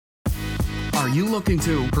Are you looking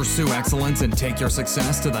to pursue excellence and take your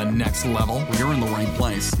success to the next level? Well, you're in the right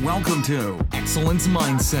place. Welcome to Excellence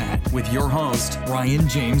Mindset with your host, Ryan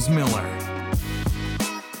James Miller.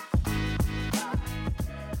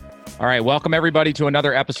 All right, welcome everybody to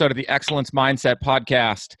another episode of the Excellence Mindset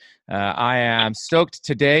podcast. I am stoked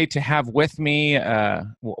today to have with me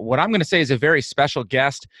what I'm going to say is a very special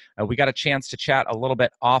guest. We got a chance to chat a little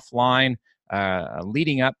bit offline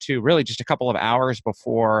leading up to really just a couple of hours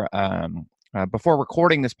before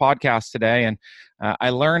recording this podcast today, and I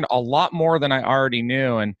learned a lot more than I already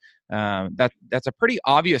knew. And that's a pretty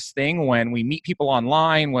obvious thing when we meet people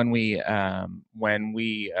online, when we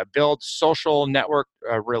build social network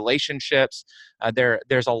relationships.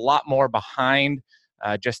 There's a lot more behind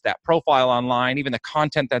just that profile online, even the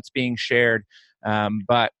content that's being shared.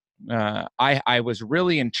 But I was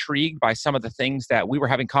really intrigued by some of the things that we were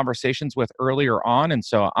having conversations with earlier on. And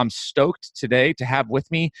so I'm stoked today to have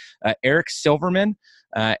with me Eric Silverman.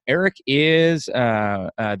 Eric is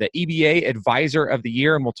the EBA Advisor of the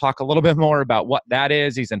Year, and we'll talk a little bit more about what that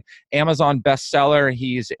is. He's an Amazon bestseller.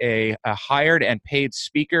 He's a hired and paid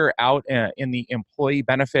speaker out in the employee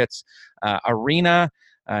benefits arena.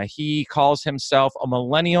 He calls himself a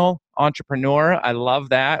millennial entrepreneur. I love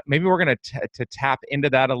that. Maybe we're going to tap into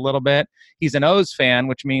that a little bit. He's an O's fan,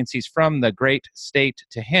 which means he's from the great state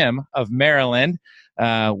to him of Maryland.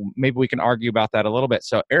 Maybe we can argue about that a little bit.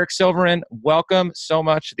 So Eric Silverman, welcome so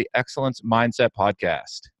much to the Excellence Mindset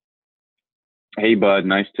podcast. Hey, bud.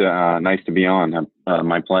 Nice to be on.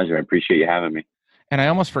 My pleasure. I appreciate you having me. And I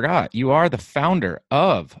almost forgot, you are the founder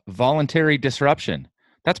of Voluntary Disruption.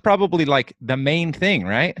 That's probably like the main thing,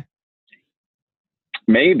 right?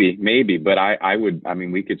 Maybe, but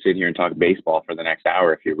we could sit here and talk baseball for the next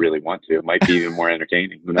hour if you really want to. It might be even more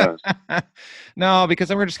entertaining. Who knows? No, because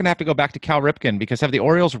then we're just going to have to go back to Cal Ripken, because have the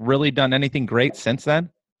Orioles really done anything great since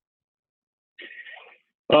then?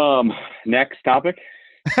 Next topic.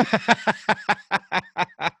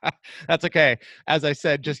 That's okay. As I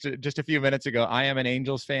said just a few minutes ago, I am an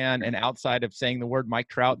Angels fan, and outside of saying the word Mike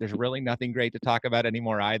Trout, there's really nothing great to talk about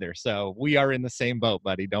anymore either. So we are in the same boat,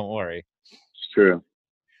 buddy. Don't worry. It's true.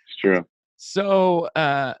 So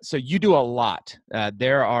you do a lot.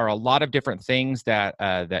 There are a lot of different things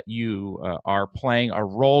that you are playing a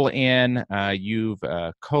role in. You've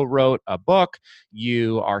co-wrote a book.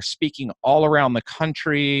 You are speaking all around the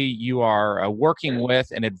country. You are working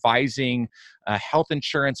with and advising health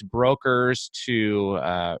insurance brokers to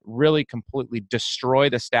really completely destroy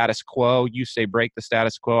the status quo. You say break the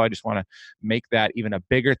status quo. I just want to make that even a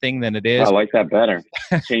bigger thing than it is. I like that better.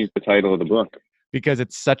 Change the title of the book. Because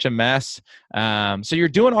it's such a mess. So you're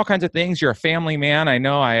doing all kinds of things. You're a family man. I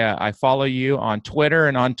know I follow you on Twitter,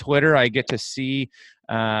 and on Twitter I get to see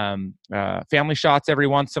family shots every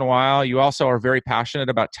once in a while. You also are very passionate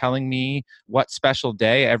about telling me what special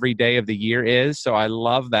day every day of the year is. So I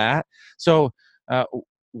love that. So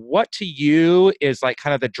what to you is like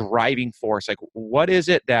kind of the driving force? Like, what is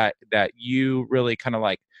it that you really kind of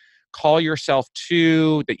like call yourself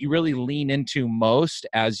to, that you really lean into most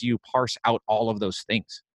as you parse out all of those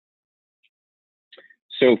things?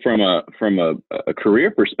 So from a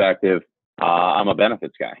career perspective, I'm a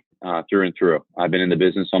benefits guy through and through. I've been in the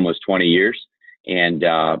business almost 20 years, and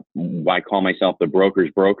I call myself the broker's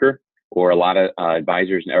broker, or a lot of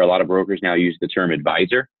advisors or a lot of brokers now use the term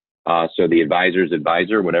advisor. So the advisor's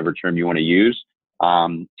advisor, whatever term you want to use.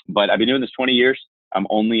 But I've been doing this 20 years. I'm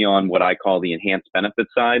only on what I call the enhanced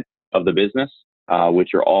benefits side of the business,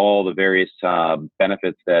 which are all the various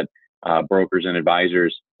benefits that brokers and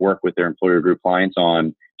advisors work with their employer group clients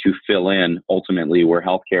on to fill in ultimately where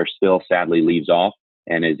healthcare still sadly leaves off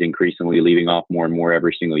and is increasingly leaving off more and more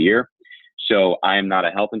every single year. So I am not a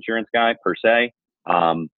health insurance guy per se.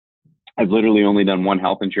 I've literally only done one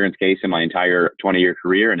health insurance case in my entire 20-year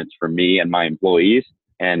career, and it's for me and my employees.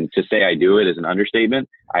 And to say I do it is an understatement.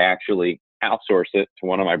 I actually outsource it to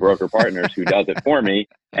one of my broker partners who does it for me,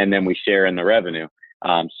 and then we share in the revenue.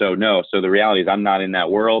 So the reality is I'm not in that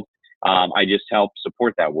world. I just help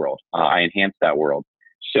support that world. I enhance that world.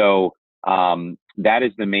 So that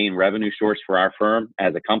is the main revenue source for our firm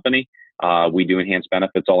as a company. We do enhanced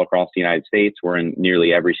benefits all across the United States. We're in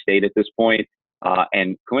nearly every state at this point.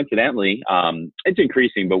 And coincidentally, it's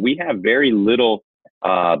increasing, but we have very little,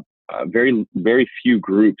 very few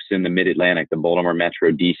groups in the Mid-Atlantic, the Baltimore Metro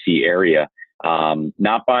DC area.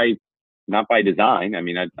 Not by design. I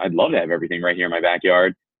mean, I'd love to have everything right here in my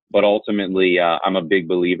backyard, but ultimately, I'm a big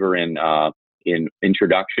believer in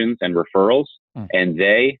introductions and referrals. And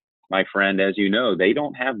they, my friend, as you know, they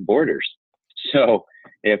don't have borders. So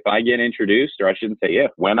if I get introduced, or I shouldn't say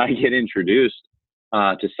if, when I get introduced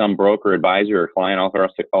to some broker, advisor, or client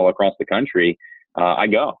all across the country, I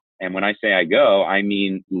go. And when I say I go, I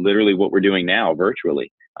mean literally what we're doing now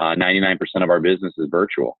virtually. 99% of our business is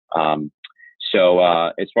virtual. So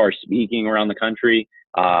as far as speaking around the country,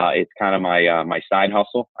 it's kind of my side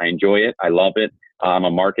hustle. I enjoy it. I love it. I'm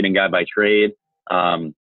a marketing guy by trade.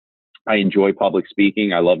 I enjoy public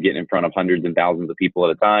speaking. I love getting in front of hundreds and thousands of people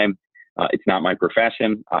at a time. It's not my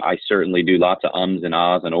profession. I certainly do lots of ums and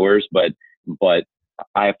ahs and ors, but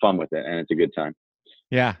I have fun with it, and it's a good time.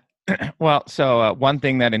 Yeah. Well, so one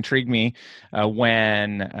thing that intrigued me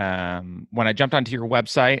when I jumped onto your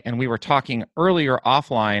website and we were talking earlier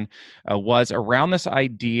offline was around this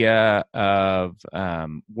idea of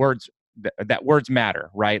words, that words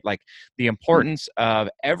matter, right? Like the importance of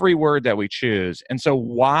every word that we choose. And so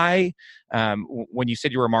why, when you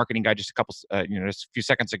said you were a marketing guy just just a few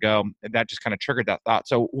seconds ago, that just kind of triggered that thought.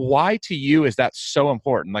 So why to you is that so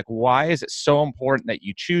important? Like, why is it so important that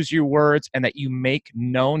you choose your words and that you make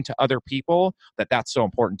known to other people that that's so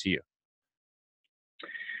important to you?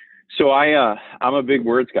 So I'm a big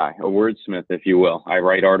words guy, a wordsmith, if you will. I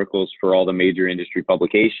write articles for all the major industry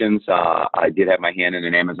publications. I did have my hand in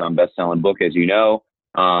an Amazon best-selling book, as you know.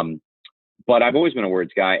 But I've always been a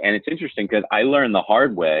words guy. And it's interesting because I learned the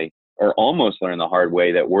hard way, or almost learned the hard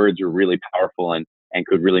way, that words are really powerful and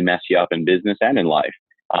could really mess you up in business and in life.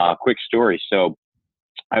 Quick story. So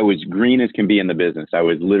I was green as can be in the business. I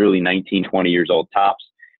was literally 19, 20 years old tops,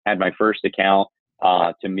 had my first account.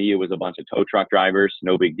 To me, it was a bunch of tow truck drivers.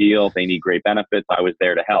 No big deal. They need great benefits. I was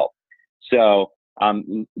there to help. So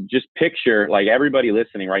just picture, like everybody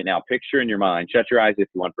listening right now, picture in your mind, shut your eyes if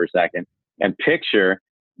you want for a second, and picture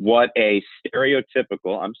what a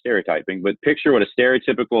stereotypical, I'm stereotyping, but picture what a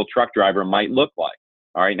stereotypical truck driver might look like.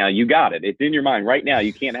 All right, now you got it. It's in your mind right now.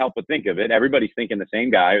 You can't help but think of it. Everybody's thinking the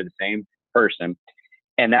same guy or the same person.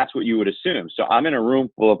 And that's what you would assume. So I'm in a room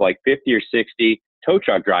full of like 50 or 60 tow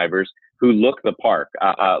truck drivers who look the part.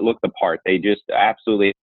 They just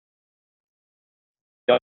absolutely,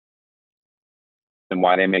 and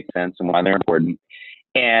why they make sense and why they're important.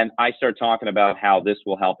 And I start talking about how this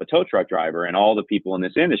will help a tow truck driver and all the people in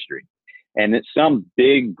this industry. And it's some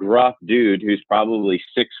big gruff dude who's probably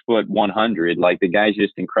 6'100", like the guy's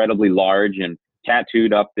just incredibly large and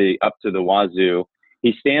tattooed up to the wazoo.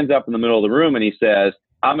 He stands up in the middle of the room and he says,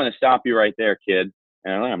 "I'm going to stop you right there, kid."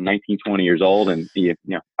 And I'm 19, 20 years old, and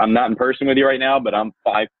I'm not in person with you right now, but I'm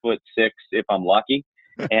 5'6" if I'm lucky.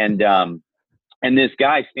 And this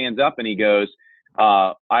guy stands up and he goes,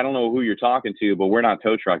 "I don't know who you're talking to, but we're not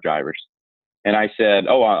tow truck drivers." And I said,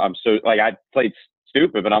 "Oh, I'm so," like, I played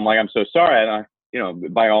stupid, but I'm like, "I'm so sorry.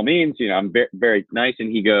 By all means, I'm very, very nice."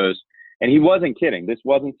 And he goes, and he wasn't kidding. This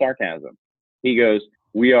wasn't sarcasm. He goes,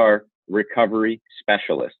 "We are recovery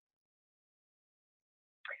specialists."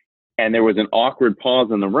 And there was an awkward pause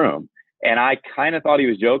in the room. And I kind of thought he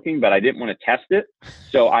was joking, but I didn't want to test it.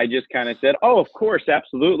 So I just kind of said, "Oh, of course,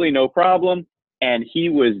 absolutely, no problem." And he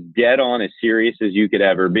was dead on, as serious as you could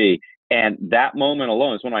ever be. And that moment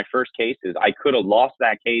alone is one of my first cases. I could have lost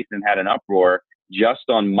that case and had an uproar just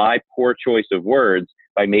on my poor choice of words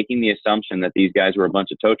by making the assumption that these guys were a bunch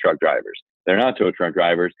of tow truck drivers. They're not tow truck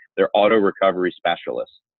drivers. They're auto recovery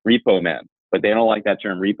specialists, repo men. But they don't like that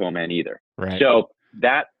term repo men either. Right. So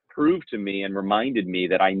that proved to me and reminded me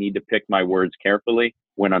that I need to pick my words carefully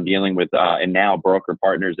when I'm dealing with, and now broker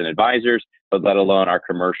partners and advisors, but let alone our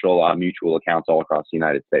commercial mutual accounts all across the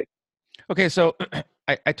United States. Okay, so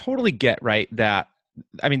I totally get, right, that,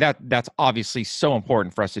 I mean, that's obviously so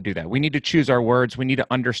important for us to do that. We need to choose our words. We need to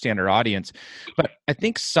understand our audience. But I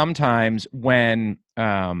think sometimes when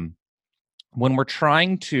we're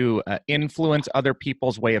trying to influence other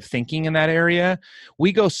people's way of thinking in that area,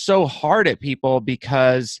 we go so hard at people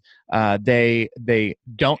because they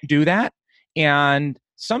don't do that. And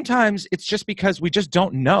sometimes it's just because we just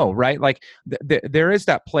don't know, right? Like there is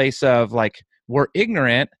that place of like, we're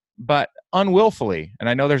ignorant, but unwillfully. And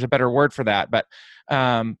I know there's a better word for that, but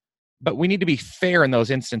we need to be fair in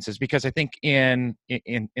those instances, because I think in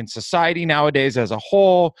society nowadays as a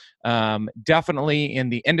whole, definitely in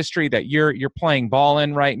the industry that you're playing ball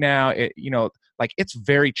in right now, like it's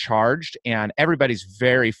very charged and everybody's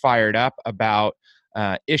very fired up about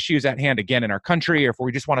issues at hand again in our country, or if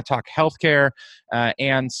we just want to talk healthcare.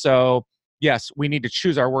 And so, yes, we need to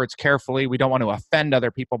choose our words carefully. We don't want to offend other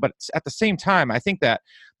people, but at the same time, I think that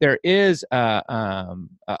there is a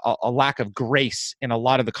lack of grace in a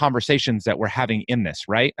lot of the conversations that we're having in this,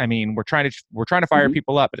 right? I mean, we're trying to fire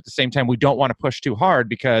people up, but at the same time, we don't want to push too hard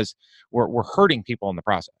because we're hurting people in the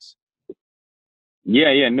process.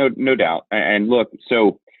 Yeah, no doubt. And look,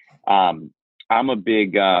 so I'm a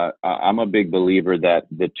big believer that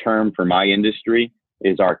the term for my industry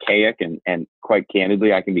is archaic and quite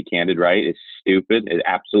candidly, I can be candid, right? It's stupid. It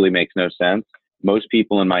absolutely makes no sense. Most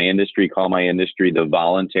people in my industry call my industry the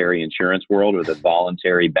voluntary insurance world or the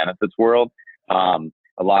voluntary benefits world.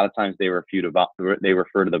 A lot of times they refer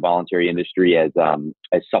to the voluntary industry as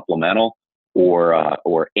supplemental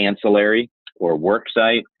or ancillary or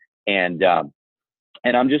worksite. And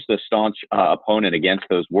I'm just a staunch opponent against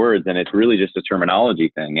those words. And it's really just a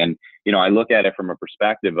terminology thing. And, I look at it from a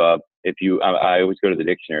perspective of I always go to the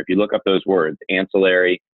dictionary. If you look up those words,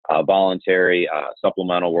 ancillary, voluntary,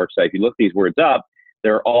 supplemental, worksite, if you look these words up,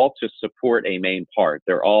 they're all to support a main part.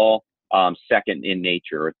 They're all second in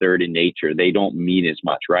nature or third in nature. They don't mean as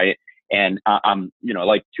much, right? And I'm,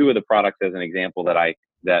 like two of the products as an example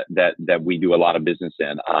that we do a lot of business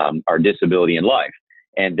in are disability and life.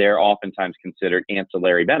 And they're oftentimes considered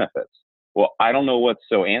ancillary benefits. Well, I don't know what's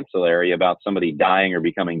so ancillary about somebody dying or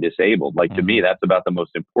becoming disabled. Like to me, that's about the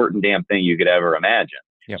most important damn thing you could ever imagine.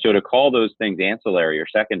 Yep. So to call those things ancillary or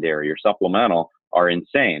secondary or supplemental are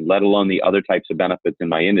insane, let alone the other types of benefits in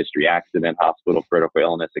my industry, accident, hospital, critical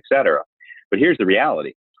illness, etc. But here's the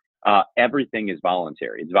reality. Everything is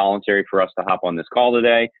voluntary. It's voluntary for us to hop on this call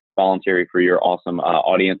today, voluntary for your awesome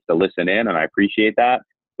audience to listen in, and I appreciate that.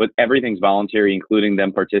 But everything's voluntary, including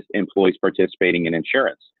them employees participating in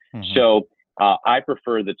insurance. So I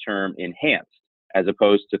prefer the term enhanced as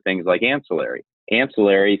opposed to things like ancillary.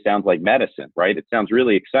 Ancillary sounds like medicine, right? It sounds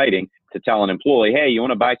really exciting to tell an employee, hey, you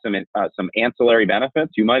want to buy some ancillary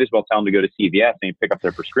benefits? You might as well tell them to go to CVS and pick up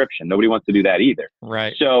their prescription. Nobody wants to do that either.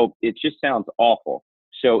 Right. So it just sounds awful.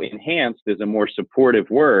 So enhanced is a more supportive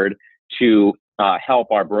word to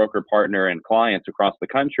help our broker partner and clients across the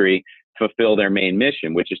country fulfill their main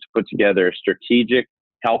mission, which is to put together a strategic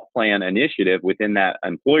health plan initiative within that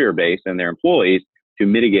employer base and their employees to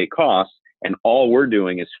mitigate costs. And all we're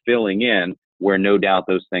doing is filling in where no doubt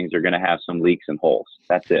those things are going to have some leaks and holes.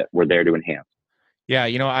 That's it. We're there to enhance. Yeah,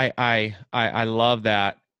 I love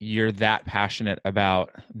that you're that passionate about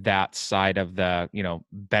that side of the,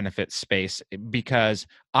 benefit space, because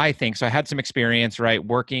I think, so I had some experience, right,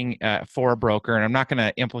 working for a broker, and I'm not going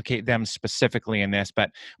to implicate them specifically in this, but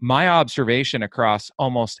my observation across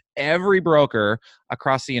almost every broker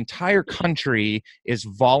across the entire country is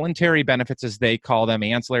voluntary benefits, as they call them,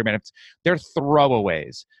 ancillary benefits. They're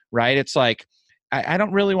throwaways, right? It's like, I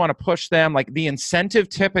don't really want to push them. Like the incentive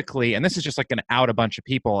typically, and this is just like going to out a bunch of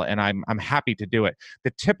people, and I'm happy to do it.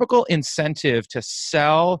 The typical incentive to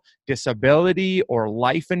sell disability or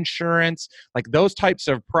life insurance, like those types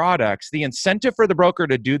of products, the incentive for the broker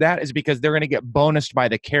to do that is because they're going to get bonused by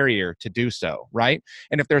the carrier to do so, right?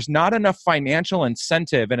 And if there's not enough financial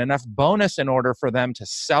incentive and enough bonus in order for them to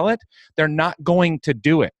sell it, they're not going to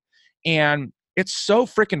do it. And it's so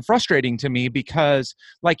freaking frustrating to me because,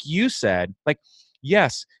 like you said, like,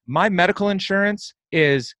 yes, my medical insurance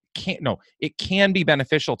it can be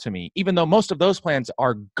beneficial to me, even though most of those plans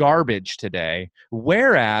are garbage today.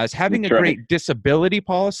 Whereas having a great disability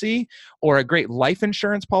policy or a great life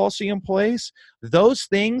insurance policy in place, those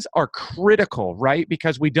things are critical, right?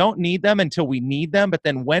 Because we don't need them until we need them. But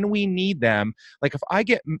then when we need them, like if I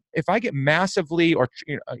get massively or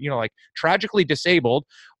like tragically disabled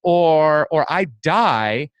or I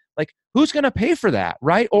die, like who's going to pay for that,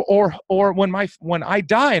 right? Or when I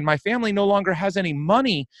die and my family no longer has any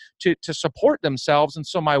money to support themselves, and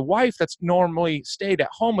so my wife that's normally stayed at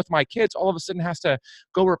home with my kids all of a sudden has to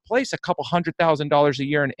go replace a couple $100,000 a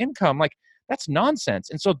year in income, like that's nonsense.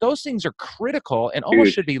 And so those things are critical and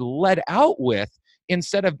almost should be led out with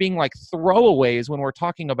instead of being like throwaways when we're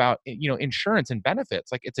talking about insurance and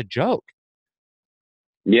benefits. Like it's a joke.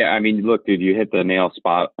 Yeah, I mean, look, dude, you hit the nail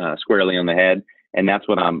spot squarely on the head. And that's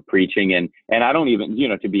what I'm preaching. And I don't even,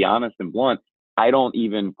 to be honest and blunt, I don't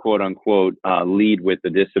even quote unquote lead with the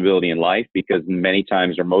disability and life, because many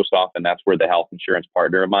times or most often that's where the health insurance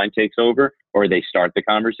partner of mine takes over or they start the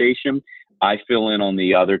conversation. I fill in on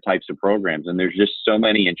the other types of programs. And there's just so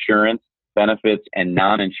many insurance benefits and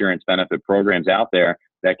non-insurance benefit programs out there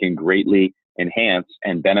that can greatly enhance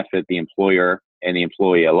and benefit the employer and the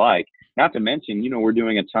employee alike. Not to mention, we're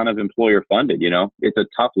doing a ton of employer funded, it's a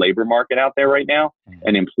tough labor market out there right now,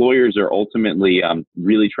 and employers are ultimately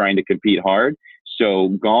really trying to compete hard. So I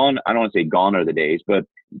don't want to say gone are the days, but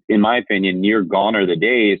in my opinion, near gone are the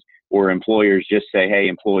days where employers just say, hey,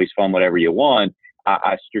 employees fund whatever you want.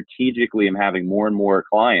 I strategically am having more and more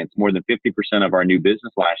clients. More than 50% of our new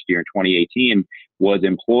business last year in 2018 was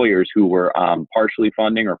employers who were partially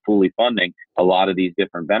funding or fully funding a lot of these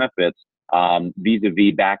different benefits.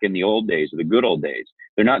 Vis-a-vis back in the old days, or the good old days.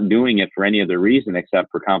 They're not doing it for any other reason except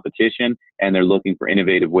for competition, and they're looking for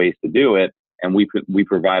innovative ways to do it. And we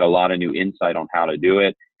provide a lot of new insight on how to do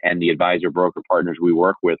it. and the advisor broker partners we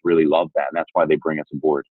work with really love that. And that's why they bring us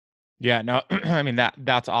aboard. Yeah, no, I mean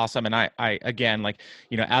that's awesome. And I again, like,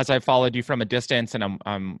 as I followed you from a distance and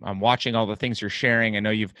I'm watching all the things you're sharing. I know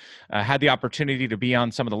you've had the opportunity to be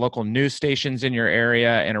on some of the local news stations in your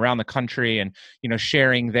area and around the country, and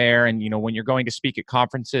sharing there. And when you're going to speak at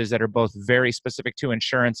conferences that are both very specific to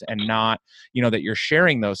insurance and not, that you're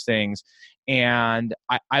sharing those things. And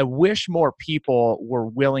I wish more people were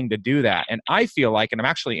willing to do that. And I feel like, and I'm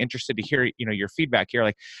actually interested to hear, your feedback here.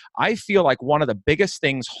 Like, I feel like one of the biggest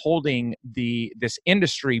things holding this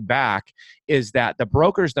industry back is that the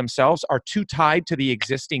brokers themselves are too tied to the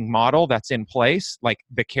existing model that's in place, like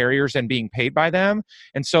the carriers and being paid by them.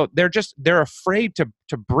 And so they're afraid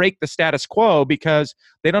to break the status quo because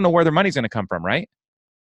they don't know where their money's going to come from, right?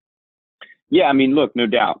 Yeah, I mean, look, no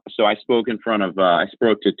doubt. So I spoke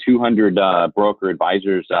to 200 broker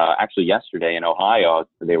advisors actually yesterday in Ohio.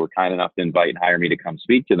 They were kind enough to invite and hire me to come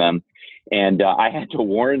speak to them. And I had to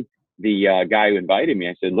warn the guy who invited me.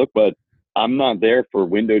 I said, look, but I'm not there for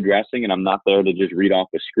window dressing, and I'm not there to just read off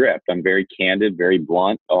a script. I'm very candid, very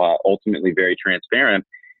blunt, ultimately very transparent.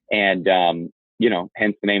 And,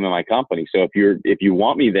 hence the name of my company. So if you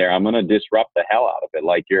want me there, I'm going to disrupt the hell out of it.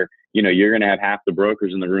 Like you're going to have half the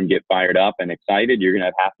brokers in the room get fired up and excited. You're going to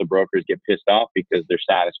have half the brokers get pissed off because they're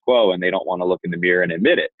status quo and they don't want to look in the mirror and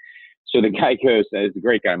admit it. So the guy goes, it's a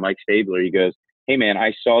great guy, Mike Stabler. He goes, hey man,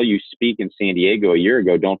 I saw you speak in San Diego a year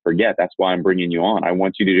ago. Don't forget, that's why I'm bringing you on. I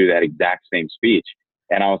want you to do that exact same speech.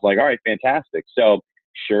 And I was like, all right, fantastic. So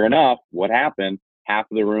sure enough, what happened? Half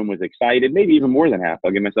of the room was excited, maybe even more than half.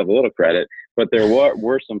 I'll give myself a little credit, but there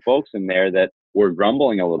were some folks in there that were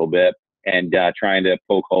grumbling a little bit and trying to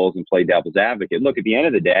poke holes and play devil's advocate. Look, at the end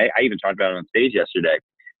of the day, I even talked about it on stage yesterday.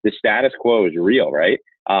 The status quo is real, right?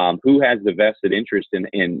 Who has the vested interest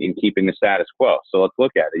in keeping the status quo? So let's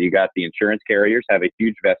look at it. You got the insurance carriers have a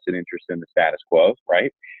huge vested interest in the status quo,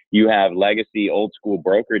 right? You have legacy old school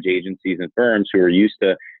brokerage agencies and firms who are used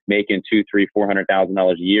to making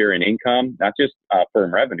 $200,000-$400,000 a year in income, not just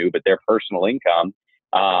firm revenue, but their personal income.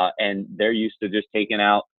 And they're used to just taking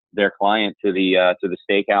out their client to the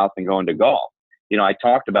steakhouse and going to golf. I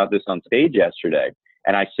talked about this on stage yesterday,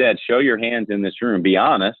 and I said, show your hands in this room. Be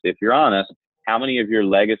honest. If you're honest, how many of your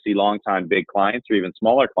legacy longtime big clients or even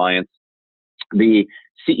smaller clients, the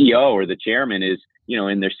CEO or the chairman is,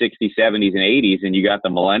 in their 60s, 70s, and 80s, and you got the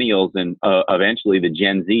millennials and eventually the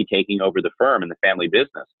Gen Z taking over the firm and the family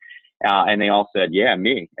business. And they all said, yeah,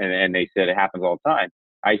 me. And they said it happens all the time.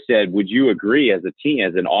 I said, would you agree as a team,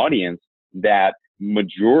 as an audience, that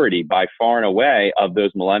majority by far and away of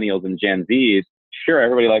those millennials and Gen Zs, sure,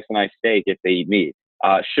 everybody likes a nice steak if they eat meat.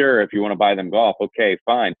 Sure, if you want to buy them golf, okay,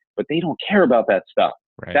 fine. But they don't care about that stuff.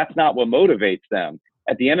 Right. That's not what motivates them.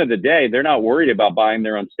 At the end of the day, they're not worried about buying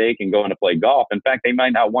their own steak and going to play golf. In fact, they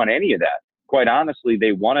might not want any of that. Quite honestly,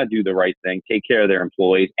 they want to do the right thing, take care of their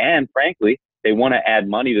employees, and frankly, they want to add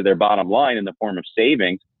money to their bottom line in the form of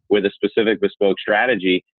savings with a specific bespoke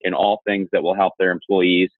strategy in all things that will help their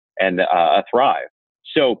employees and thrive.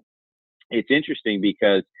 So it's interesting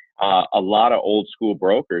because a lot of old school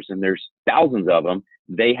brokers, and there's thousands of them,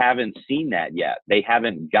 they haven't seen that yet. They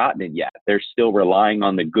haven't gotten it yet. They're still relying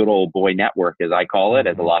on the good old boy network, as I call it,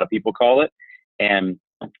 as a lot of people call it. And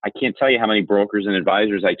I can't tell you how many brokers and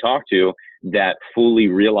advisors I talk to that fully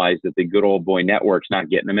realize that the good old boy network's not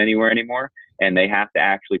getting them anywhere anymore. And they have to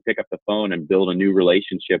actually pick up the phone and build a new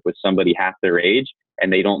relationship with somebody half their age,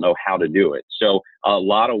 and they don't know how to do it. So a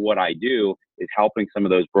lot of what I do is helping some of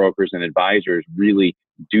those brokers and advisors really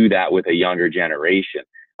do that with a younger generation.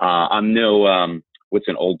 I'm no, what's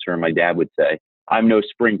an old term my dad would say? I'm no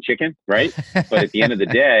spring chicken, right? But at the end of the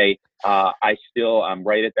day, I'm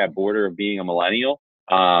right at that border of being a millennial.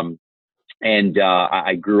 I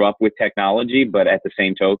grew up with technology, but at the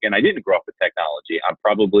same token, I didn't grow up with technology. I'm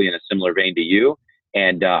probably in a similar vein to you,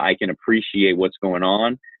 and I can appreciate what's going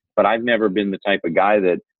on, but I've never been the type of guy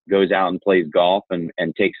that goes out and plays golf and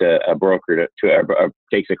takes a broker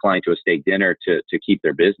takes a client to a steak dinner to keep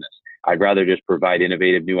their business. I'd rather just provide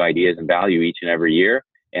innovative new ideas and value each and every year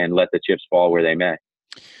and let the chips fall where they may.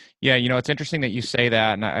 Yeah, it's interesting that you say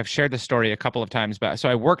that, and I've shared this story a couple of times. But so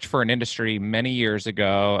I worked for an industry many years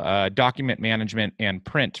ago, document management and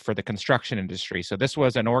print for the construction industry. So this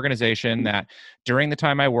was an organization that, during the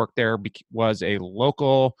time I worked there, was a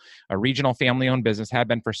regional family-owned business, had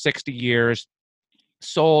been for 60 years.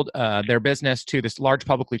 Sold their business to this large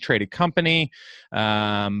publicly traded company,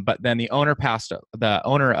 but then the owner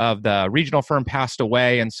of the regional firm passed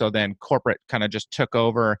away, and so then corporate kind of just took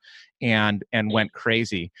over. and went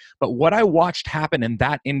crazy. But what I watched happen in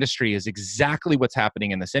that industry is exactly what's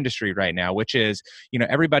happening in this industry right now, which is,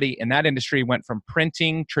 everybody in that industry went from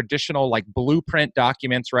printing traditional like blueprint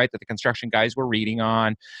documents, right, that the construction guys were reading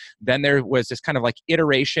on. Then there was this kind of like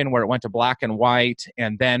iteration where it went to black and white.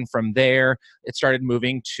 And then from there, it started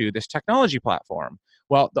moving to this technology platform.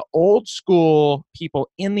 Well, the old school people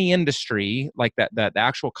in the industry, like the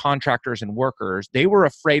actual contractors and workers, they were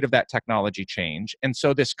afraid of that technology change. And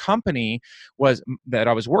so this company that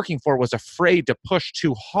I was working for was afraid to push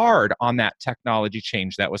too hard on that technology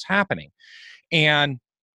change that was happening. And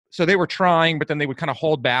so they were trying, but then they would kind of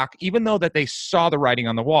hold back, even though that they saw the writing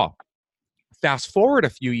on the wall. Fast forward a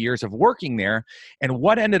few years of working there, and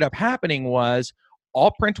what ended up happening was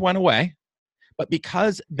all print went away. But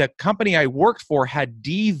because the company I worked for had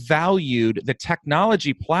devalued the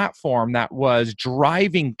technology platform that was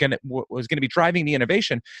going to be driving the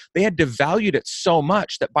innovation, they had devalued it so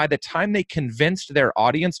much that by the time they convinced their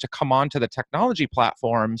audience to come onto the technology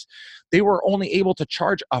platforms, they were only able to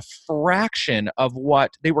charge a fraction of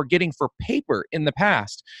what they were getting for paper in the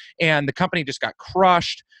past. And the company just got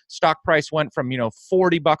crushed. Stock price went from,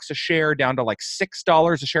 $40 a share down to like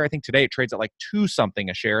 $6 a share. I think today it trades at like $2 something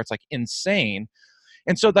a share. It's like insane.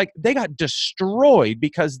 And so like they got destroyed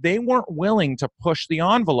because they weren't willing to push the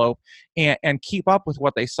envelope and keep up with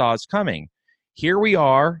what they saw as coming. Here we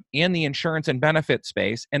are in the insurance and benefit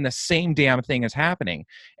space, and the same damn thing is happening.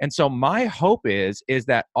 And so my hope is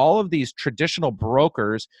that all of these traditional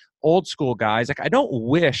brokers, old school guys, like I don't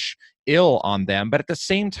wish ill on them, but at the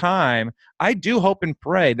same time, I do hope and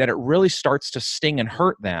pray that it really starts to sting and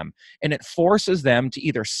hurt them. And it forces them to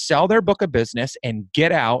either sell their book of business and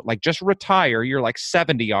get out, like just retire, you're like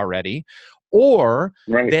 70 already, or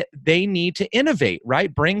that they need to innovate,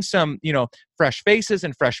 right? Bring some, fresh faces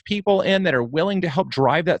and fresh people in that are willing to help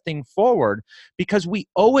drive that thing forward, because we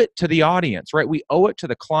owe it to the audience, right? We owe it to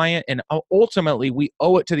the client, and ultimately we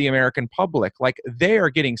owe it to the American public. Like they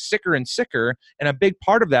are getting sicker and sicker, and a big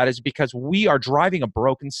part of that is because we are driving a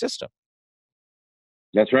broken system.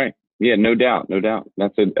 That's right. Yeah, no doubt.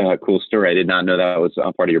 That's a cool story. I did not know that was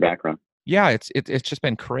a part of your background. Yeah, it's just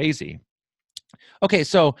been crazy. Okay,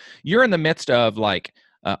 so you're in the midst of like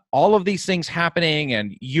all of these things happening,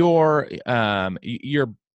 and you're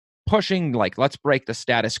pushing like let's break the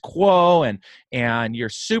status quo, and you're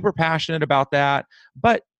super passionate about that.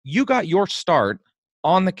 But you got your start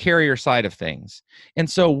on the carrier side of things, and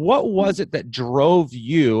so what was it that drove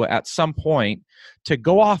you at some point to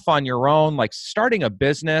go off on your own? Like starting a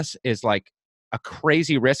business is like a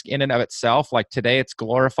crazy risk in and of itself. Like today it's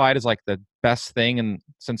glorified as like the best thing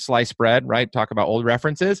since sliced bread, right? Talk about old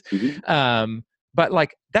references. Mm-hmm. But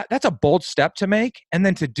like that's a bold step to make. And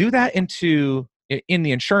then to do that in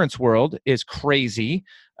the insurance world is crazy.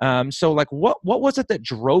 So like what was it that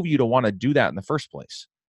drove you to want to do that in the first place?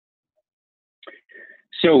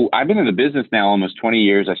 So I've been in the business now almost 20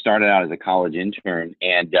 years. I started out as a college intern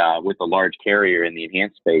and with a large carrier in the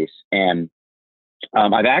enhanced space. And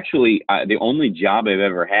I've actually, the only job I've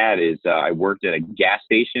ever had is I worked at a gas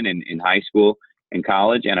station in high school and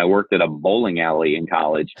college, and I worked at a bowling alley in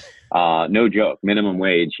college. No joke, minimum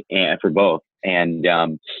wage for both. And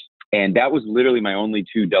that was literally my only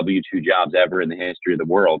two W-2 jobs ever in the history of the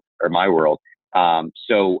world, or my world.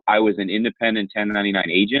 So I was an independent 1099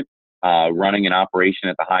 agent, running an operation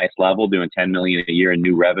at the highest level, doing $10 million a year in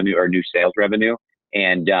new revenue or new sales revenue.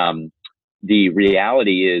 And the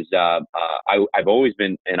reality is I've always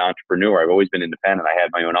been an entrepreneur. I've always been independent. I had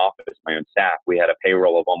my own office, my own staff. We had a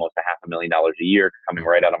payroll of almost $500,000 a year coming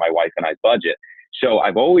right out of my wife and I's budget. So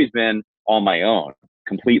I've always been on my own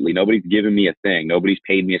completely. Nobody's given me a thing. Nobody's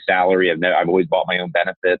paid me a salary. I've always bought my own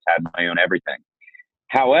benefits, had my own everything.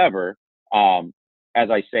 However, as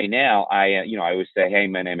I say now, I always say, hey,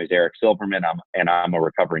 my name is Eric Silverman. I'm a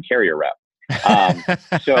recovering carrier rep.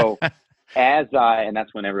 So and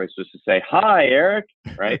that's when everybody's supposed to say, hi, Eric,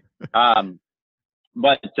 right?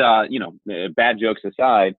 But bad jokes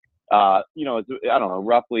aside, I don't know,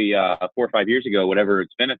 roughly 4 or 5 years ago, whatever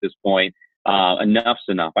it's been at this point, enough's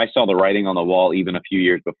enough. I saw the writing on the wall even a few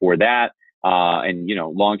years before that. And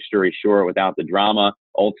long story short, without the drama,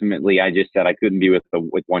 ultimately, I just said I couldn't be with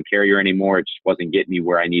one carrier anymore. It just wasn't getting me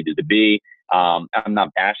where I needed to be. I'm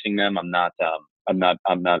not bashing them. I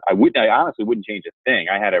honestly wouldn't change a thing.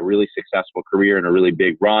 I had a really successful career and a really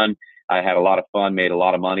big run. I had a lot of fun, made a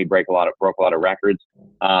lot of money, broke a lot of records.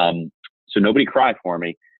 So nobody cried for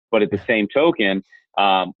me. But at the same token,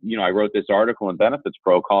 I wrote this article in Benefits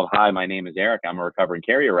Pro called "Hi, my name is Eric. I'm a recovering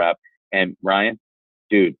carrier rep." And Ryan,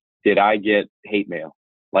 dude, did I get hate mail?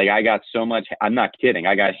 Like I got so much, I'm not kidding.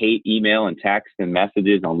 I got hate email and text and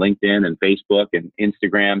messages on LinkedIn and Facebook and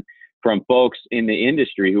Instagram from folks in the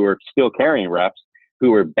industry who are still carrying reps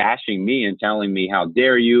who are bashing me and telling me, how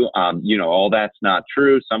dare you? All that's not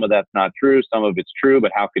true. Some of that's not true. Some of it's true,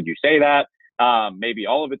 but how could you say that? Maybe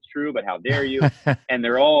all of it's true, but how dare you? And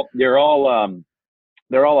they're all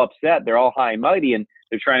upset. They're all high and mighty, and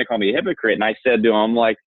they're trying to call me a hypocrite. And I said to them,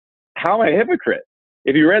 like, how am I a hypocrite?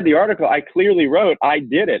 If you read the article, I clearly wrote, I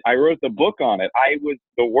did it. I wrote the book on it. I was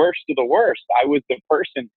the worst of the worst. I was the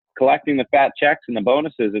person collecting the fat checks and the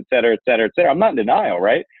bonuses, et cetera, et cetera, et cetera. I'm not in denial,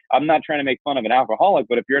 right? I'm not trying to make fun of an alcoholic,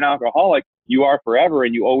 but if you're an alcoholic, you are forever,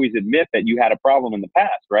 and you always admit that you had a problem in the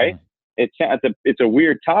past, right? It's a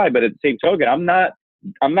weird tie, but at the same token, I'm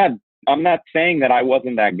not saying that I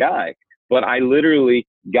wasn't that guy, but I literally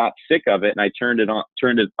got sick of it, and I turned it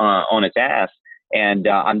on its ass. And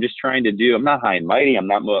I'm just trying to I'm not high and mighty. I'm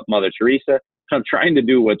not Mother Teresa. I'm trying to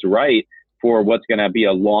do what's right for what's going to be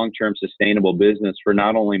a long-term sustainable business for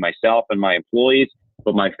not only myself and my employees,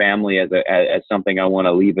 but my family as something I want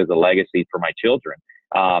to leave as a legacy for my children.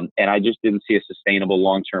 And I just didn't see a sustainable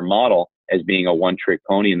long-term model as being a one-trick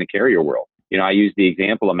pony in the carrier world. I use the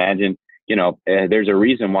example, imagine, there's a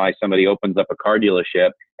reason why somebody opens up a car dealership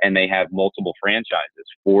and they have multiple franchises,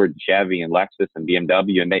 Ford, Chevy, and Lexus, and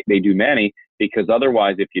BMW, and they do many, because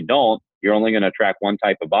otherwise, if you don't, you're only going to attract one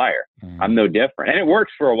type of buyer. I'm no different. And it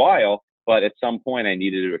works for a while, but at some point I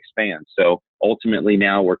needed to expand. So ultimately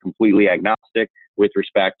now we're completely agnostic with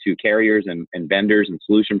respect to carriers and vendors and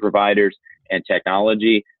solution providers and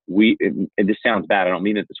technology. And this sounds bad, I don't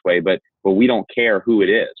mean it this way, but we don't care who it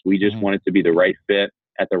is. We just want it to be the right fit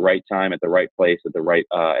at the right time, at the right place, at the right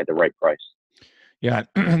price. Yeah,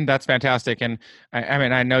 that's fantastic. And I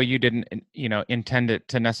mean, I know you didn't, intend it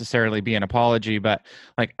to necessarily be an apology, but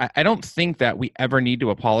like, I don't think that we ever need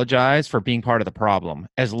to apologize for being part of the problem,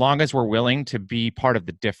 as long as we're willing to be part of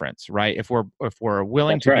the difference, right? If we're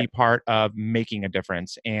willing That's to right. be part of making a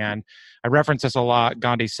difference. And I reference this a lot.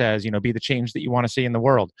 Gandhi says, be the change that you want to see in the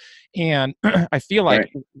world. And I feel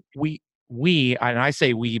like we, and I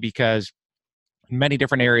say we because many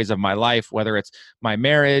different areas of my life, whether it's my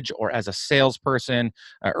marriage or as a salesperson,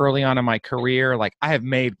 early on in my career, like I have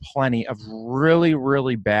made plenty of really,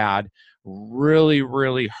 really bad, really,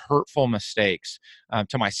 really hurtful mistakes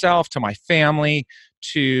to myself, to my family,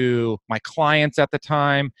 to my clients at the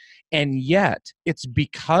time. And yet it's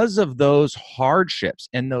because of those hardships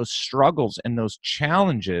and those struggles and those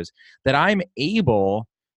challenges that I'm able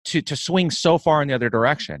to swing so far in the other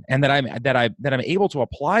direction, and that I'm able to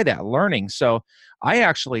apply that learning. So I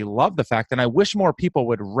actually love the fact, and I wish more people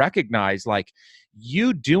would recognize, like,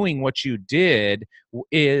 you doing what you did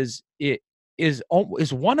is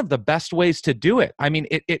one of the best ways to do it. I mean,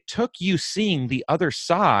 it took you seeing the other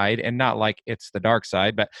side, and not like it's the dark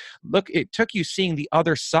side, but look, it took you seeing the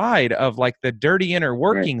other side of like the dirty inner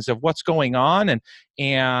workings of what's going on,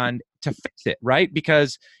 and to fix it, right?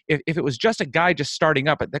 Because if it was just a guy just starting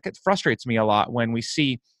up, that frustrates me a lot when we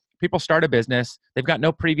see people start a business, they've got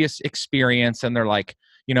no previous experience, and they're like,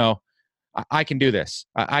 I can do this.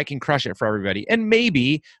 I can crush it for everybody. And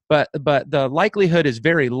maybe, but the likelihood is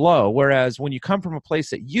very low. Whereas when you come from a place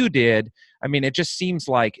that you did, I mean, it just seems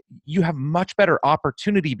like you have much better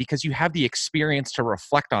opportunity because you have the experience to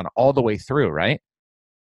reflect on all the way through, right?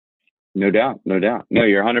 No doubt. No,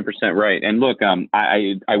 you're 100% right. And look,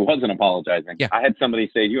 I wasn't apologizing. Yeah. I had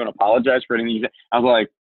somebody say, "Do you want to apologize for anything you said?" I was like,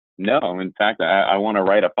 no. In fact, I want to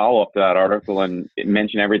write a follow-up to that article and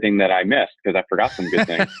mention everything that I missed, because I forgot some good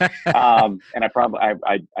things. And I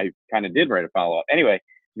kind of did write a follow-up. Anyway,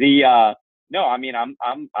 no, I mean,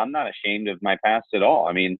 I'm not ashamed of my past at all.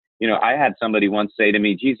 I mean, I had somebody once say to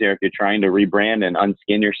me, "Geez, Eric, you're trying to rebrand and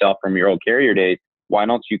unskin yourself from your old carrier days. Why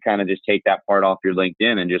don't you kind of just take that part off your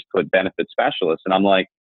LinkedIn and just put benefit specialist?" And I'm like,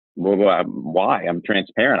 well, why? I'm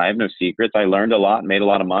transparent. I have no secrets. I learned a lot, made a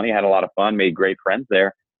lot of money, had a lot of fun, made great friends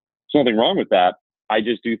there. There's nothing wrong with that. I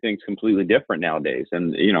just do things completely different nowadays.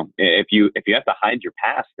 And, if you have to hide your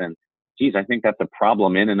past, then, geez, I think that's a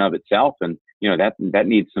problem in and of itself. And, that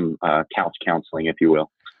needs some couch counseling, if you will.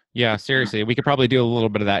 Yeah, seriously. We could probably do a little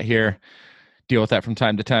bit of that here, deal with that from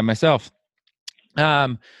time to time myself.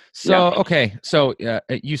 Okay. So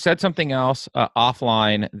you said something else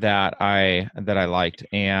offline that I liked.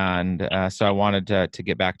 And so I wanted to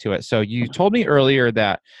get back to it. So you told me earlier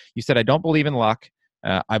that you said, "I don't believe in luck.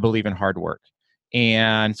 I believe in hard work."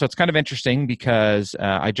 And so it's kind of interesting because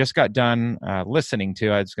I just got done listening to,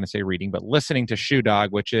 I was going to say reading, but listening to Shoe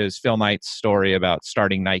Dog, which is Phil Knight's story about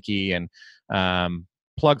starting Nike, and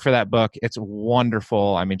plug for that book. It's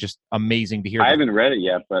wonderful. I mean, just amazing to hear. I haven't read it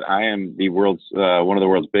yet, but I am the world's one of the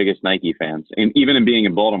world's biggest Nike fans. And even in being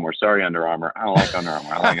in Baltimore, sorry, Under Armour. I don't like Under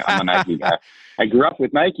Armour. I'm a Nike guy. I grew up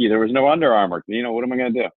with Nike. There was no Under Armour. What am I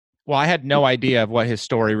going to do? Well, I had no idea of what his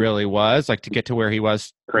story really was, like to get to where he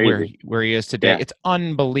was, Crazy. where he is today. Yeah. It's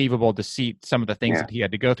unbelievable to see some of the things Yeah. that he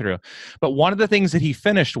had to go through. But one of the things that he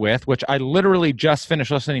finished with, which I literally just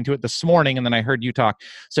finished listening to it this morning, and then I heard you talk.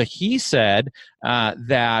 So he said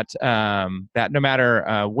that no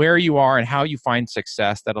matter where you are and how you find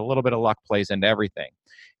success, that a little bit of luck plays into everything.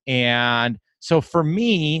 And so for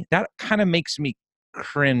me, that kind of makes me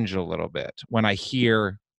cringe a little bit when I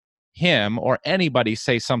hear him or anybody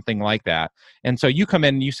say something like that. And so you come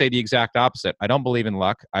in and you say the exact opposite. I don't believe in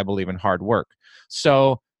luck. I believe in hard work.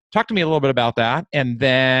 So talk to me a little bit about that, and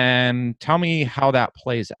then tell me how that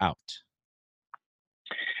plays out.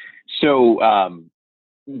 So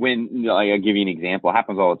when I'll give you an example, it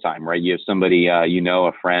happens all the time, right? You have somebody, a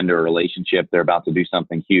friend or a relationship, they're about to do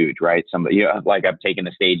something huge, right? Somebody, like I've taken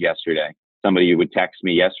the stage yesterday. Somebody would text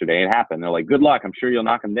me yesterday. It happened. They're like, "Good luck. I'm sure you'll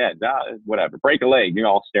knock him dead." Whatever. Break a leg.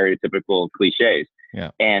 All stereotypical cliches. Yeah.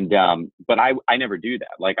 And but I never do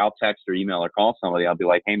that. Like I'll text or email or call somebody. I'll be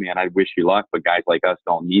like, "Hey man, I wish you luck, but guys like us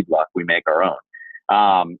don't need luck. We make our own."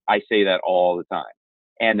 I say that all the time.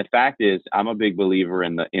 And the fact is, I'm a big believer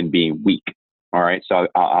in being weak. All right. So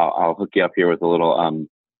I'll hook you up here with a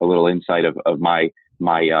little insight of my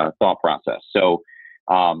thought process. So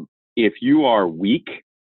if you are weak,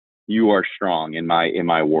 you are strong in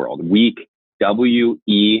my world. Weak,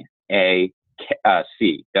 WEAC.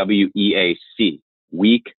 WEAC.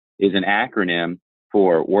 Weak is an acronym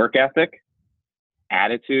for work ethic,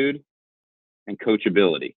 attitude, and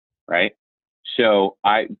coachability, right? So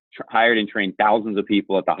I hired and trained thousands of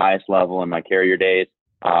people at the highest level in my carrier days,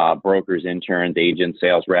 brokers, interns, agents,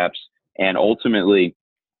 sales reps. And ultimately,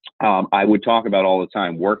 I would talk about all the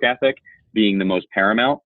time, work ethic being the most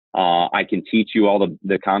paramount. I can teach you all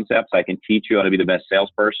the concepts. I can teach you how to be the best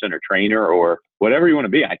salesperson or trainer or whatever you want to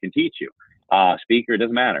be. I can teach you. Speaker, it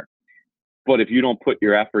doesn't matter. But if you don't put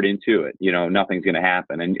your effort into it, nothing's going to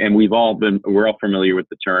happen. And we're all familiar with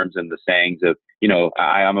the terms and the sayings of,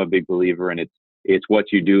 I'm a big believer in it's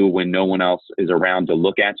what you do when no one else is around to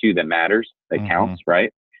look at you that matters, that counts,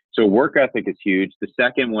 right? So work ethic is huge. The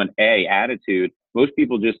second one, attitude. Most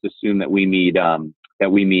people just assume that we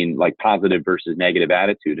mean like positive versus negative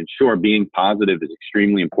attitude. And sure, being positive is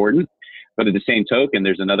extremely important. But at the same token,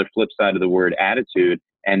 there's another flip side of the word attitude,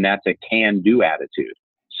 and that's a can-do attitude.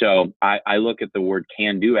 So I look at the word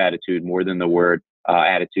can-do attitude more than the word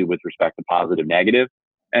attitude with respect to positive, negative.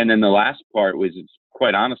 And then the last part was,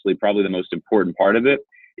 quite honestly, probably the most important part of it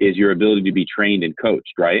is your ability to be trained and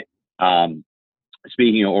coached, right?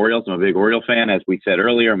 Speaking of Orioles, I'm a big Oriole fan. As we said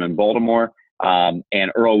earlier, I'm in Baltimore.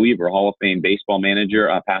 And Earl Weaver, Hall of Fame baseball manager,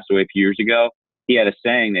 passed away a few years ago. He had a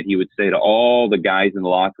saying that he would say to all the guys in the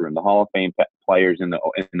locker room, the Hall of Fame players in the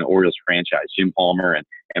Orioles franchise, Jim Palmer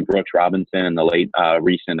and Brooks Robinson and the late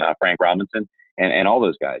recent Frank Robinson and all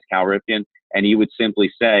those guys, Cal Ripken. And he would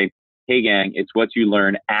simply say, "Hey gang, it's what you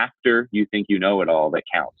learn after you think you know it all that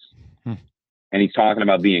counts." And he's talking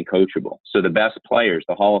about being coachable. So the best players,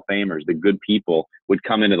 the Hall of Famers, the good people would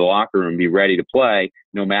come into the locker room and be ready to play,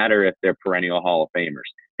 no matter if they're perennial Hall of Famers.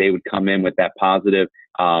 They would come in with that positive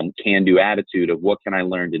can-do attitude of what can I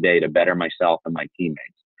learn today to better myself and my teammates.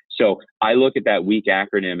 So I look at that WEAC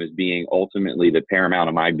acronym as being ultimately the paramount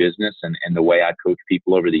of my business and the way I've coached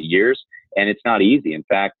people over the years. And it's not easy. In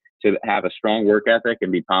fact, to have a strong work ethic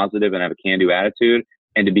and be positive and have a can-do attitude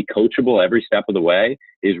and to be coachable every step of the way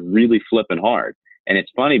is really flipping hard. And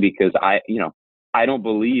it's funny because I don't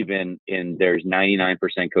believe in there's 99%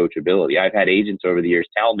 coachability. I've had agents over the years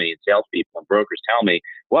tell me, and salespeople and brokers tell me,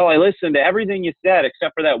 "Well, I listened to everything you said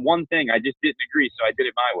except for that one thing. I just didn't agree, so I did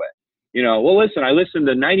it my way." Well, listen, I listened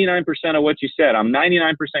to 99% of what you said. I'm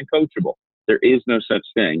 99% coachable. There is no such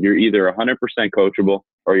thing. You're either 100% coachable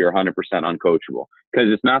or you're 100% uncoachable,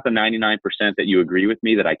 because it's not the 99% that you agree with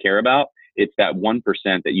me that I care about. It's that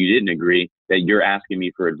 1% that you didn't agree that you're asking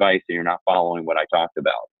me for advice and you're not following what I talked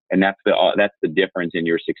about. And that's the difference in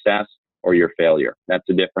your success or your failure. That's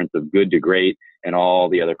the difference of good to great and all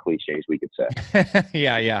the other cliches we could say.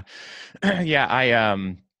 Yeah.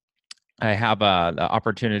 I have the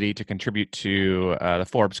opportunity to contribute to the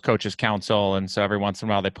Forbes Coaches Council. And so every once in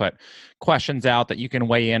a while they put questions out that you can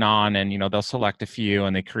weigh in on, and, they'll select a few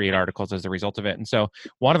and they create articles as a result of it. And so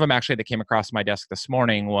one of them actually that came across my desk this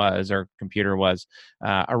morning was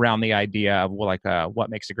around the idea of what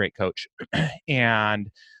makes a great coach.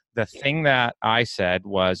 And the thing that I said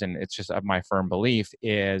was, and it's just of my firm belief,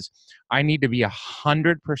 is I need to be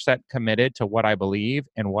 100% committed to what I believe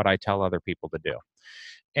and what I tell other people to do.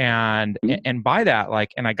 And by that,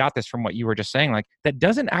 like, and I got this from what you were just saying, like, that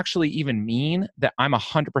doesn't actually even mean that I'm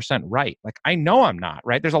 100% right. Like, I know I'm not,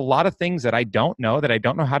 right? There's a lot of things that I don't know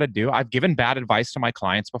how to do. I've given bad advice to my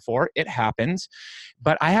clients before. It happens.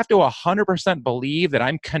 But I have to 100% believe that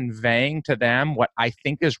I'm conveying to them what I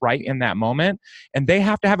think is right in that moment. And they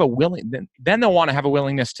have to have then they'll want to have a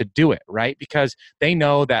willingness to do it, right? Because they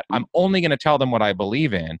know that I'm only going to tell them what I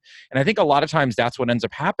believe in. And I think a lot of times that's what ends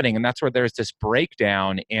up happening. And that's where there's this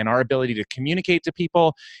breakdown in our ability to communicate to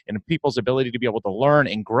people and people's ability to be able to learn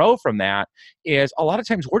and grow from that. Is a lot of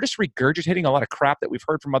times we're just regurgitating a lot of crap that we've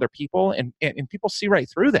heard from other people, and people see right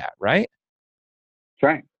through that, right? That's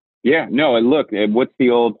right. Yeah, no, and look, what's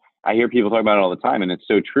the old, I hear people talk about it all the time, and it's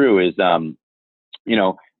so true, is,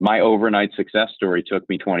 my overnight success story took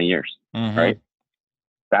me 20 years, right?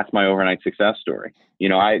 That's my overnight success story.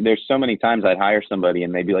 There's so many times I'd hire somebody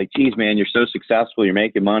and they'd be like, geez, man, you're so successful. You're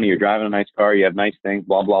making money. You're driving a nice car. You have nice things,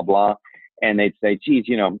 blah, blah, blah. And they'd say, geez,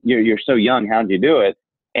 you're so young. How'd you do it?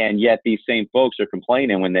 And yet these same folks are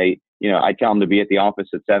complaining when they, I tell them to be at the office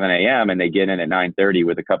at 7 a.m. and they get in at 9:30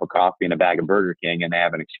 with a cup of coffee and a bag of Burger King, and they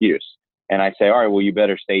have an excuse. And I say, all right, well, you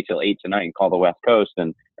better stay till 8 tonight and call the West Coast,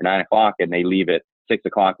 or 9 o'clock, and they leave at 6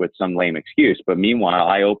 o'clock with some lame excuse. But meanwhile,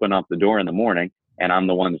 I open up the door in the morning and I'm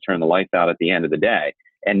the one to turn the lights out at the end of the day.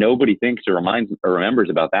 And nobody thinks or remembers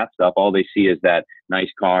about that stuff. All they see is that nice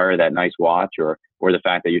car, that nice watch, or the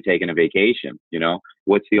fact that you're taking a vacation.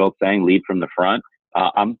 What's the old saying? Lead from the front.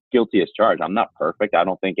 I'm guilty as charged. I'm not perfect. I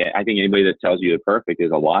think anybody that tells you you're perfect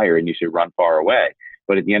is a liar and you should run far away.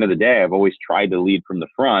 But at the end of the day, I've always tried to lead from the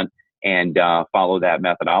front and follow that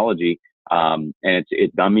methodology. And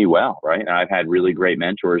it's done me well, right? And I've had really great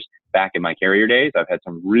mentors back in my carrier days. I've had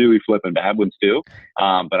some really flipping bad ones too.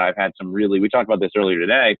 But I've had some we talked about this earlier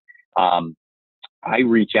today. I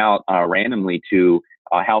reach out randomly to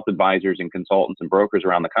health advisors and consultants and brokers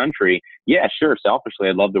around the country. Yeah, sure. Selfishly,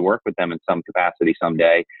 I'd love to work with them in some capacity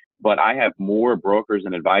someday. But I have more brokers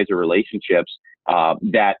and advisor relationships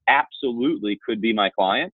that absolutely could be my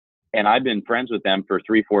client. And I've been friends with them for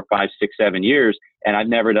 3, 4, 5, 6, 7 years, and I've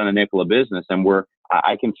never done a nickel of business. And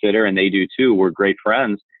I consider, and they do too, we're great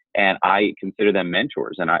friends, and I consider them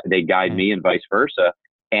mentors, and they guide me and vice versa.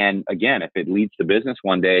 And again, if it leads to business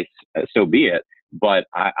one day, so be it. But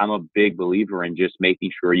I'm a big believer in just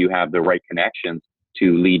making sure you have the right connections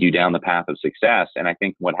to lead you down the path of success. And I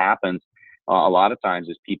think what happens a lot of times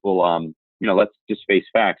is people, let's just face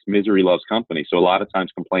facts. Misery loves company. So a lot of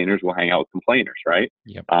times complainers will hang out with complainers, right?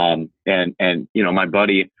 Yep. And my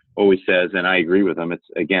buddy always says, and I agree with him, it's,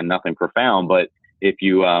 again, nothing profound, but if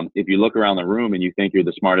you look around the room and you think you're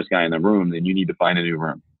the smartest guy in the room, then you need to find a new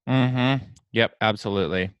room. Mm-hmm. Yep,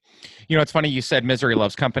 absolutely. It's funny you said misery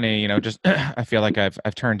loves company. Just I feel like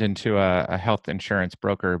I've turned into a health insurance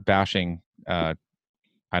broker bashing,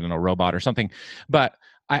 robot or something. But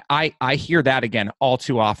I hear that again all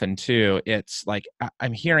too often too. It's like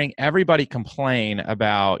I'm hearing everybody complain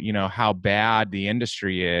about how bad the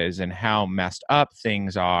industry is and how messed up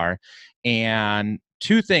things are. And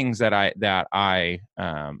two things that I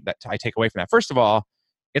take away from that. First of all,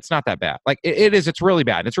 it's not that bad. Like it is. It's really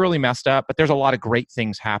bad. It's really messed up. But there's a lot of great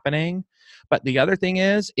things happening. But the other thing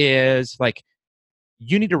is like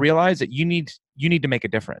you need to realize that you need to make a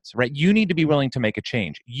difference, right? You need to be willing to make a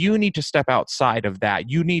change. You need to step outside of that.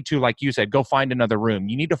 You need to, like you said, go find another room.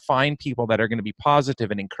 You need to find people that are going to be positive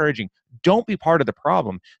and encouraging. Don't be part of the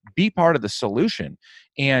problem. Be part of the solution.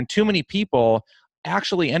 And too many people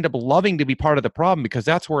actually end up loving to be part of the problem because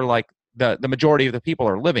that's where like the majority of the people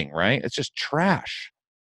are living, right? It's just trash.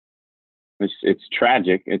 It's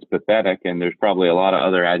tragic. It's pathetic. And there's probably a lot of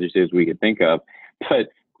other adjectives we could think of.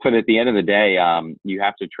 But at the end of the day, you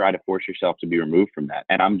have to try to force yourself to be removed from that.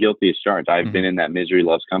 And I'm guilty as charged. I've been in that misery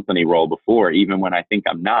loves company role before, even when I think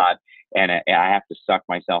I'm not. And I have to suck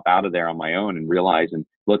myself out of there on my own and realize and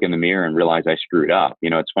look in the mirror and realize I screwed up.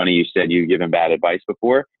 It's funny you said you've given bad advice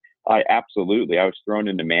before. I was thrown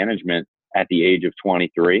into management at the age of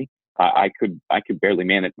 23. I could barely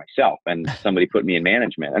manage myself, and somebody put me in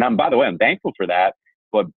management. And by the way, I'm thankful for that.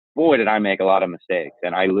 But boy, did I make a lot of mistakes.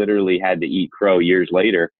 And I literally had to eat crow years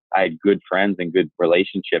later. I had good friends and good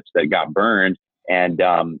relationships that got burned. And,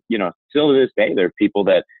 still to this day, there are people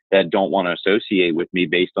that don't want to associate with me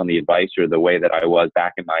based on the advice or the way that I was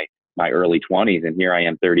back in my early 20s. And here I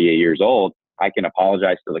am 38 years old. I can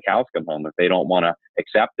apologize till the cows come home. If they don't want to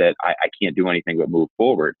accept it, I can't do anything but move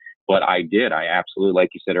forward. But I did. I absolutely, like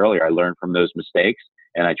you said earlier, I learned from those mistakes,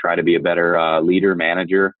 and I try to be a better leader,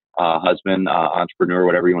 manager, husband, entrepreneur,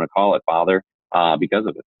 whatever you want to call it, father, because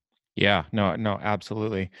of it. Yeah, no,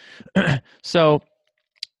 absolutely. So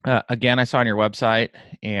Again, I saw on your website,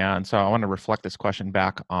 and so I want to reflect this question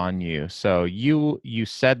back on you. So you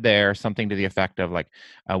said there something to the effect of like,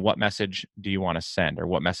 what message do you want to send, or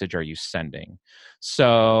what message are you sending?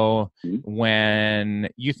 So Mhm. when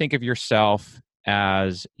you think of yourself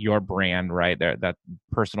as your brand, right? That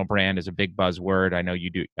personal brand is a big buzzword. I know you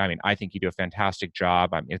do. I mean, I think you do a fantastic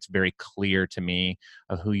job. It's very clear to me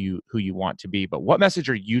of who you want to be. But what message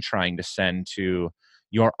are you trying to send to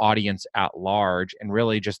your audience at large, and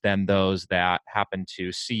really just then those that happen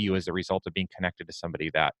to see you as a result of being connected to somebody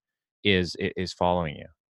that is following you?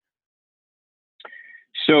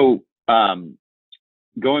 So,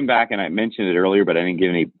 going back, and I mentioned it earlier, but I didn't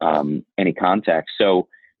give any context. So,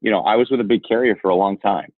 I was with a big carrier for a long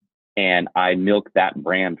time, and I milked that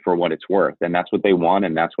brand for what it's worth, and that's what they want,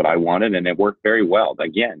 and that's what I wanted, and it worked very well.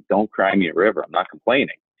 Again, don't cry me a river. I'm not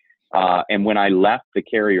complaining. And when I left the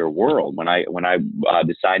carrier world, when I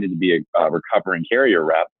decided to be a recovering carrier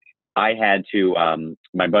rep, I had to.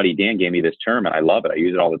 My buddy Dan gave me this term, and I love it. I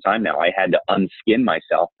use it all the time now. I had to unskin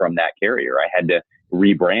myself from that carrier. I had to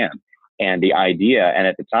rebrand. And the idea, and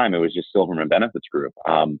at the time, it was just Silverman Benefits Group.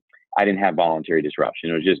 I didn't have voluntary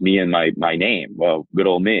disruption. It was just me and my name. Well, good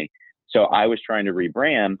old me. So I was trying to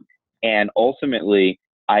rebrand, and ultimately,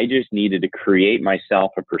 I just needed to create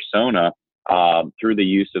myself a persona through the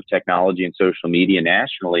use of technology and social media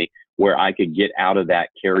nationally, where I could get out of that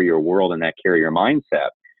carrier world and that carrier mindset.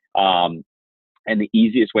 Um, and the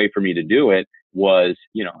easiest way for me to do it was,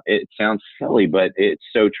 it sounds silly, but it's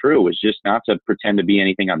so true, was just not to pretend to be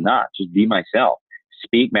anything I'm not. Just be myself.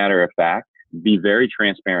 Speak matter of fact. Be very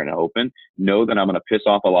transparent and open. Know that I'm going to piss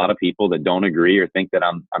off a lot of people that don't agree or think that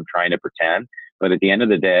I'm trying to pretend. But at the end of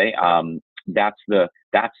the day, that's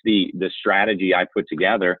the strategy I put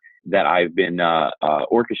together that I've been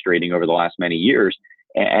orchestrating over the last many years.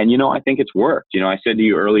 And I think it's worked. I said to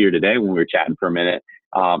you earlier today when we were chatting for a minute,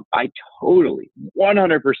 I totally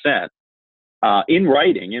 100% in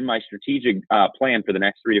writing in my strategic plan for the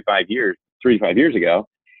next 3 to 5 years ago,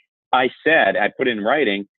 I put in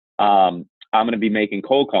writing, I'm going to be making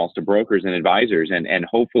cold calls to brokers and advisors, and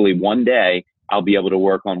hopefully one day I'll be able to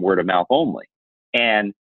work on word of mouth only.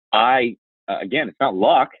 And again, it's not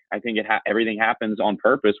luck. I think everything happens on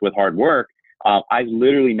purpose with hard work. I've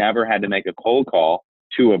literally never had to make a cold call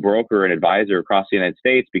to a broker and advisor across the United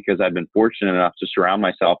States, because I've been fortunate enough to surround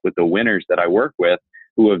myself with the winners that I work with,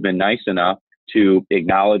 who have been nice enough to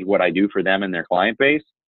acknowledge what I do for them and their client base,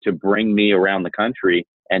 to bring me around the country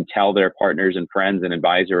and tell their partners and friends and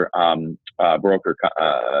advisor broker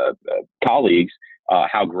colleagues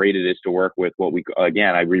how great it is to work with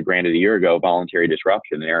I rebranded a year ago, Voluntary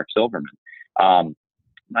Disruption, and Eric Silverman.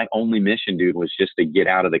 My only mission, dude, was just to get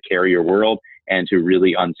out of the carrier world and to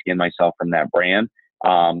really unskin myself from that brand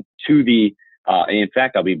in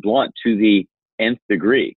fact, I'll be blunt, to the nth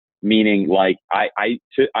degree. Meaning, like,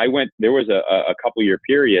 there was a couple year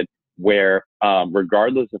period where,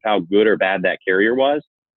 regardless of how good or bad that carrier was,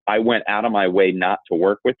 I went out of my way not to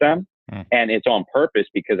work with them. And it's on purpose,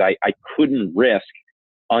 because I couldn't risk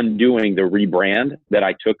undoing the rebrand that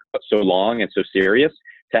I took so long and so serious,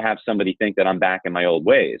 to have somebody think that I'm back in my old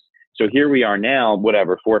ways. So here we are now, 4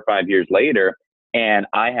 or 5 years later, and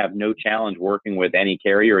I have no challenge working with any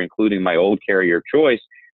carrier, including my old carrier of choice,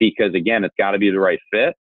 because again, it's got to be the right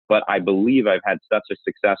fit. But I believe I've had such a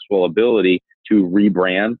successful ability to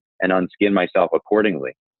rebrand and unskin myself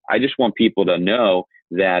accordingly. I just want people to know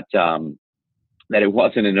that that it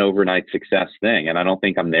wasn't an overnight success thing, and I don't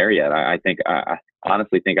think I'm there yet. I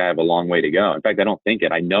honestly think I have a long way to go. In fact, I don't think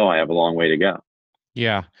it. I know I have a long way to go.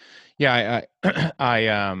 Yeah.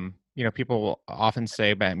 People will often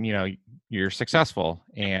say, but you're successful,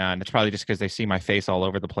 and it's probably just because they see my face all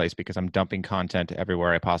over the place, because I'm dumping content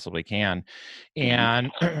everywhere I possibly can.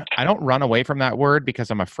 And I don't run away from that word because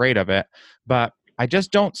I'm afraid of it, but I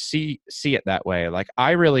just don't see it that way. Like,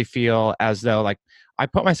 I really feel as though, like, I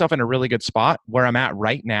put myself in a really good spot where I'm at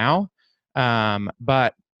right now.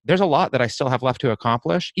 But there's a lot that I still have left to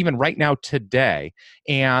accomplish, even right now today.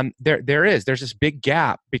 And there's this big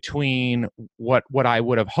gap between what I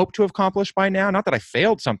would have hoped to have accomplished by now. Not that I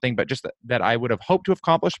failed something, but just that I would have hoped to have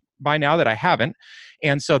accomplished by now that I haven't.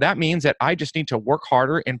 And so that means that I just need to work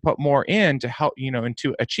harder and put more in to help,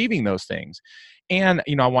 into achieving those things. And,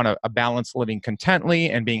 I want a balance living contently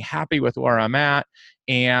and being happy with where I'm at.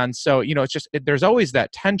 And so, it's just, there's always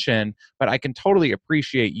that tension, but I can totally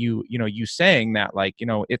appreciate you saying that, like,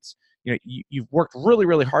 it's, you've worked really,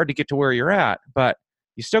 really hard to get to where you're at, but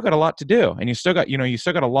you still got a lot to do, and you still got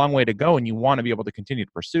a long way to go, and you want to be able to continue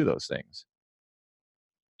to pursue those things.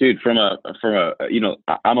 Dude,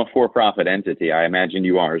 I'm a for-profit entity. I imagine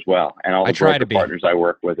you are as well. And all the broker partners I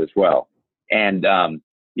work with as well. And,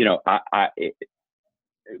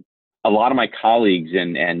 a lot of my colleagues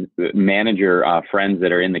and manager friends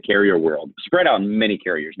that are in the carrier world, spread out in many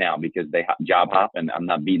carriers now because they job hop, and I'm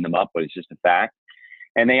not beating them up, but it's just a fact.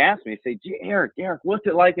 And they ask me, say, "Gee, Eric, what's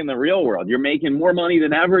it like in the real world? You're making more money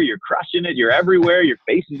than ever. You're crushing it. You're everywhere. Your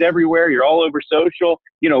face is everywhere. You're all over social.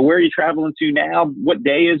 Where are you traveling to now? What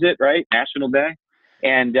day is it? Right? National Day."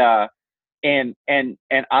 And I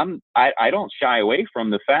don't shy away from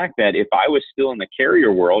the fact that if I was still in the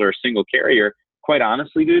carrier world or a single carrier, quite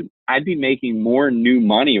honestly, dude, I'd be making more new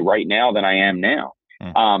money right now than I am now.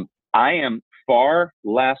 I am far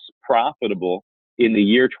less profitable in the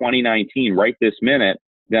year 2019, right this minute,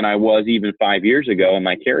 than I was even 5 years ago in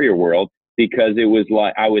my carrier world, because it was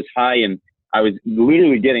like I was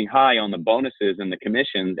literally getting high on the bonuses and the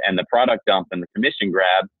commissions and the product dump and the commission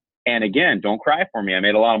grab. And again, don't cry for me. I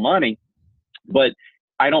made a lot of money, but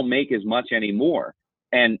I don't make as much anymore.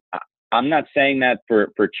 And I'm not saying that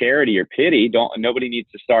for charity or pity. Nobody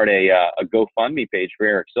needs to start a GoFundMe page for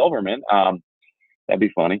Eric Silverman. That'd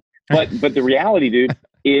be funny. But the reality, dude,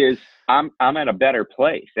 is I'm at a better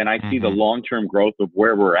place, and I see the long-term growth of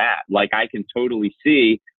where we're at. Like, I can totally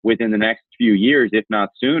see within the next few years, if not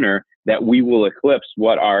sooner, that we will eclipse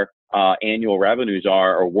what our annual revenues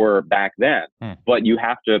are or were back then. But you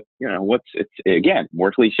have to, it's again,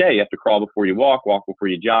 more cliche. You have to crawl before you walk before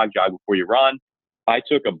you jog before you run. I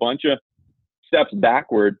took a bunch of steps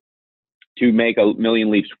backward to make a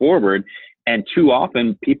million leaps forward. And too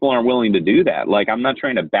often people aren't willing to do that. Like, I'm not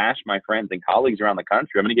trying to bash my friends and colleagues around the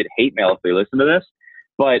country. I'm going to get hate mail if they listen to this,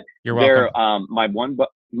 but you're welcome.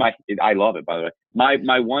 I love it, by the way.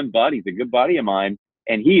 My one buddy's a good buddy of mine,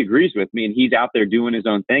 and he agrees with me, and he's out there doing his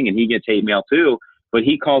own thing, and he gets hate mail too, but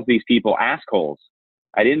he calls these people assholes.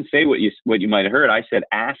 I didn't say what you might have heard. I said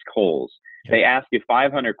assholes. Yeah. They ask you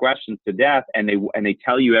 500 questions to death, and they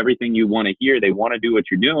tell you everything you want to hear. They want to do what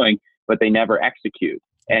you're doing, but they never execute.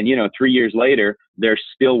 And, 3 years later, they're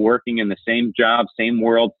still working in the same job, same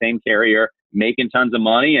world, same carrier, making tons of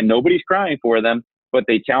money, and nobody's crying for them. But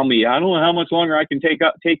they tell me, I don't know how much longer I can take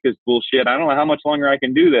this bullshit. I don't know how much longer I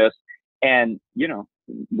can do this. And,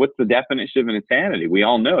 what's the definition of an insanity? We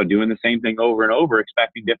all know, doing the same thing over and over,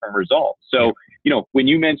 expecting different results. So, when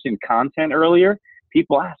you mentioned content earlier,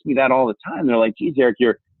 people ask me that all the time. They're like, geez, Eric,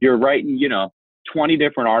 you're writing, 20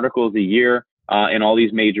 different articles a year in all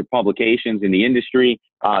these major publications in the industry.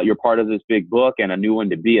 You're part of this big book and a new one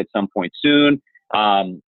to be at some point soon.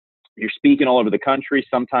 You're speaking all over the country,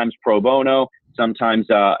 sometimes pro bono, sometimes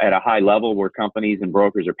at a high level where companies and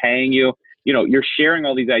brokers are paying you. You're sharing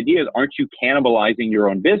all these ideas. Aren't you cannibalizing your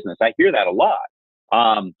own business? I hear that a lot.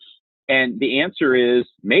 And the answer is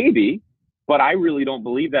maybe, but I really don't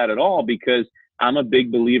believe that at all, because I'm a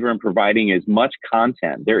big believer in providing as much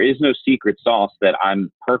content. There is no secret sauce that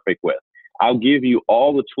I'm perfect with. I'll give you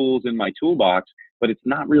all the tools in my toolbox, but it's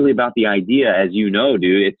not really about the idea, as you know,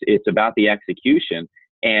 dude. It's about the execution.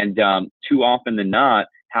 And too often than not,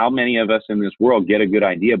 how many of us in this world get a good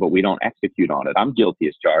idea, but we don't execute on it? I'm guilty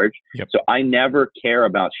as charged. Yep. So I never care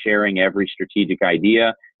about sharing every strategic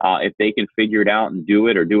idea. If they can figure it out and do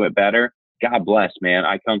it or do it better, God bless, man.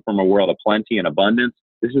 I come from a world of plenty and abundance.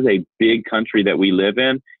 This is a big country that we live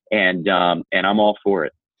in, and I'm all for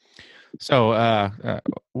it. So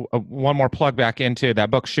one more plug back into that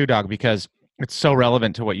book, Shoe Dog, because it's so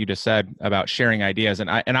relevant to what you just said about sharing ideas. And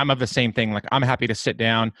I'm of the same thing. Like, I'm happy to sit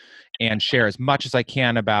down and share as much as I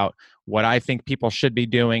can about what I think people should be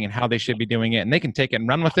doing and how they should be doing it. And they can take it and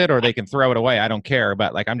run with it, or they can throw it away. I don't care.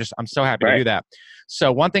 But like, I'm so happy to do that.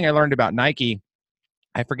 So one thing I learned about Nike,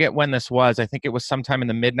 I forget when this was. I think it was sometime in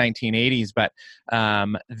the mid 1980s, but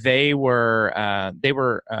they were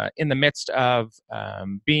in the midst of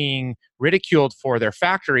being ridiculed for their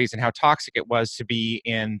factories and how toxic it was to be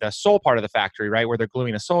in the sole part of the factory, right, where they're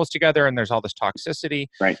gluing the soles together and there's all this toxicity.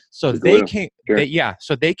 Right. So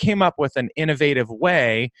they came up with an innovative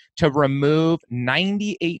way to remove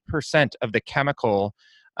 98% of the chemical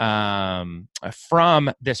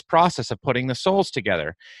from this process of putting the soles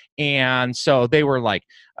together. And so they were like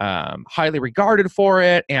highly regarded for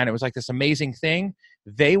it, and it was like this amazing thing.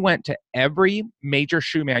 They went to every major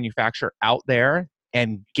shoe manufacturer out there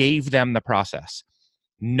and gave them the process.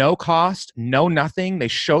 No cost, no nothing. They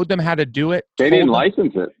showed them how to do it. They didn't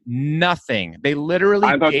license it. Nothing. They literally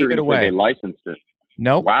gave it away. They licensed it.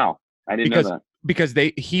 Nope. Wow. I didn't know that. Because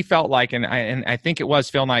he felt like, and I think it was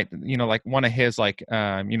Phil Knight, like one of his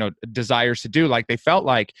desires to do, like they felt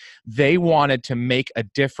like they wanted to make a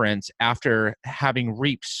difference after having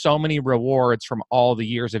reaped so many rewards from all the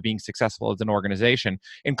years of being successful as an organization.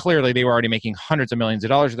 And clearly they were already making hundreds of millions of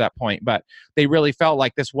dollars at that point, but they really felt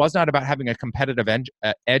like this was not about having a competitive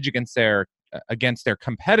edge against their against their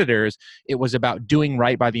competitors. It was about doing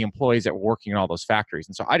right by the employees that were working in all those factories.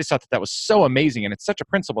 And so I just thought that was so amazing, and it's such a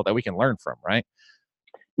principle that we can learn from, right?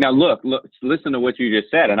 Now, look, listen to what you just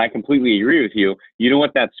said, and I completely agree with you. You know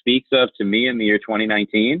what that speaks of to me in the year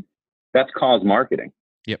 2019? That's cause marketing.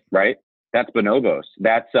 Yep. Right? That's bonobos.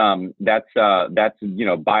 That's buy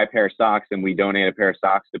a pair of socks and we donate a pair of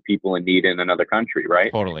socks to people in need in another country,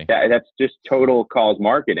 right? Totally. That's just total cause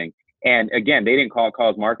marketing. And again, they didn't call it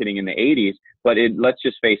cause marketing in the 80s, but let's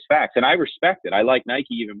just face facts. And I respect it. I like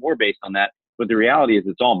Nike even more based on that. But the reality is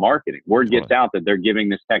it's all marketing. Word gets out that they're giving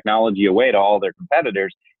this technology away to all their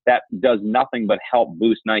competitors. That does nothing but help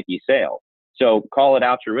boost Nike sales. So call it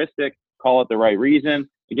altruistic, call it the right reason.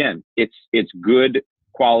 Again, it's good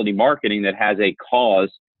quality marketing that has a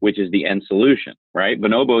cause, which is the end solution, right?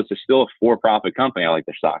 Bonobos is still a for-profit company. I like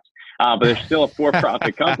their socks, but they're still a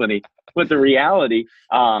for-profit company. But the reality,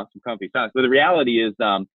 some comfy socks. But the reality is,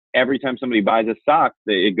 every time somebody buys a sock,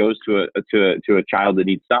 it goes to a child that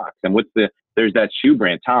needs socks. And there's that shoe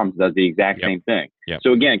brand, Tom's, does the exact same thing. Yep.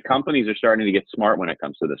 So again, companies are starting to get smart when it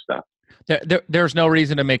comes to this stuff. There's no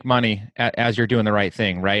reason to make money as you're doing the right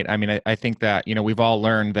thing, right? I mean, I think that, we've all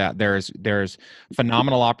learned that there's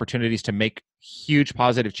phenomenal opportunities to make huge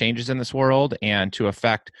positive changes in this world and to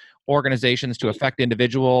affect organizations, to affect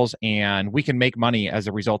individuals, and we can make money as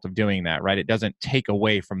a result of doing that, right? It doesn't take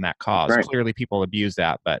away from that cause. Right. Clearly, people abuse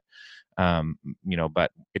that, but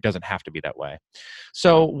but it doesn't have to be that way.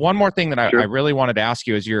 So one more thing that I really wanted to ask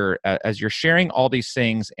you is as you're sharing all these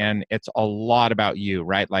things, and it's a lot about you,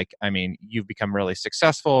 right? Like, I mean, you've become really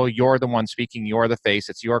successful. You're the one speaking. You're the face.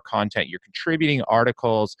 It's your content. You're contributing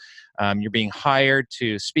articles. You're being hired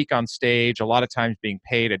to speak on stage. A lot of times being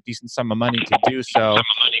paid a decent sum of money to do so.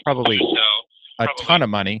 Probably a ton of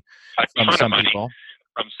money from some people.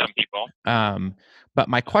 But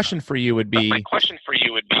my question for you would be,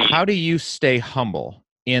 how do you stay humble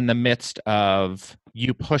in the midst of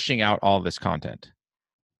you pushing out all this content?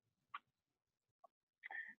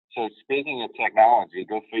 So speaking of technology,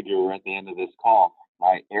 go figure, we're at the end of this call.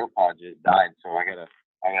 My AirPod just died, so I gotta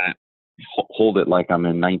hold it like I'm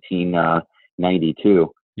in 1992.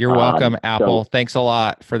 You're welcome, Apple. Thanks a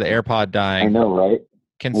lot for the AirPod dying. I know, right?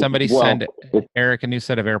 Can somebody send Eric a new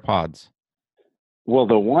set of AirPods? Well,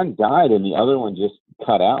 the one died and the other one just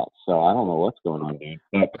cut out, so I don't know what's going on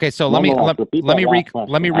there. Okay, so let me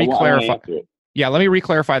re-clarify. Yeah, let me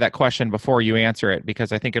re-clarify that question before you answer it,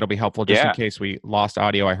 because I think it'll be helpful just in case we lost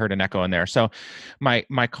audio. I heard an echo in there. So my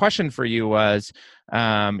question for you was,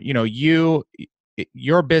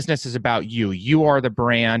 your business is about you. You are the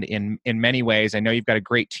brand in many ways. I know you've got a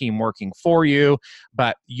great team working for you,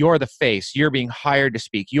 but you're the face. You're being hired to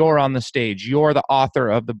speak. You're on the stage. You're the author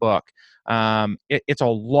of the book. It's a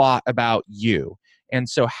lot about you. And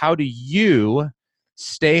so how do you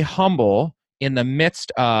stay humble in the midst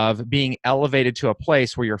of being elevated to a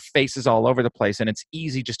place where your face is all over the place and it's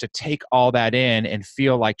easy just to take all that in and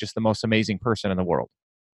feel like just the most amazing person in the world?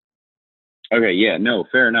 Okay. Yeah, no,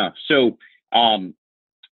 fair enough. So,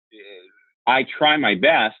 I try my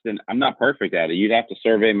best, and I'm not perfect at it. You'd have to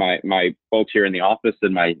survey my folks here in the office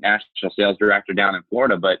and my national sales director down in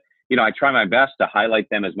Florida, but I try my best to highlight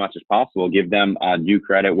them as much as possible, give them due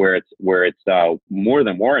credit where it's more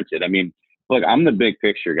than warranted. I mean, look, I'm the big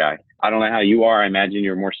picture guy. I don't know how you are. I imagine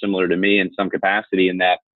you're more similar to me in some capacity in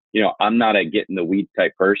that, I'm not a get in the weeds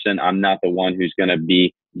type person. I'm not the one who's going to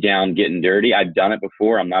be down getting dirty. I've done it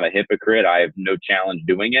before. I'm not a hypocrite. I have no challenge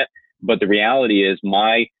doing it. But the reality is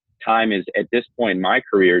my time is, at this point in my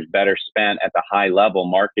career, is better spent at the high level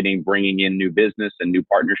marketing, bringing in new business and new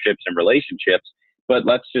partnerships and relationships. But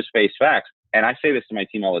let's just face facts. And I say this to my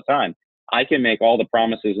team all the time. I can make all the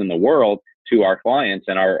promises in the world to our clients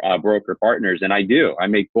and our broker partners. And I do. I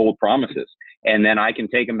make bold promises. And then I can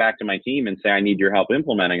take them back to my team and say, I need your help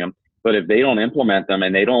implementing them. But if they don't implement them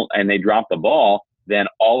and they drop the ball, then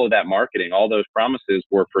all of that marketing, all those promises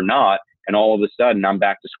were for naught. And all of a sudden I'm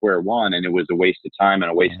back to square one, and it was a waste of time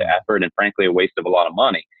and a waste of effort and frankly, a waste of a lot of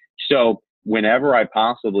money. So whenever I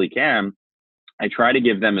possibly can, I try to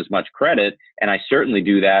give them as much credit, and I certainly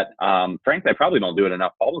do that. Frankly, I probably don't do it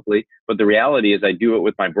enough publicly, but the reality is I do it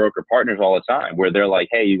with my broker partners all the time, where they're like,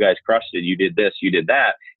 hey, you guys crushed it. You did this, you did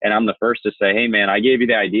that. And I'm the first to say, hey man, I gave you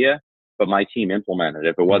the idea, but my team implemented it.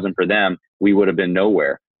 If it wasn't for them, we would have been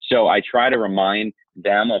nowhere. So I try to remind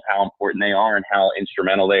them of how important they are and how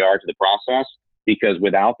instrumental they are to the process, because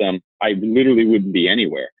without them, I literally wouldn't be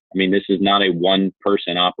anywhere. I mean, this is not a one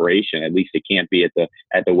person operation. At least it can't be at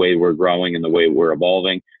the way we're growing and the way we're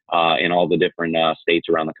evolving in all the different states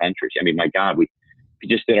around the country. I mean, my God, we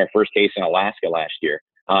just did our first case in Alaska last year.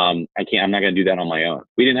 I'm not going to do that on my own.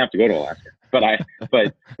 We didn't have to go to Alaska,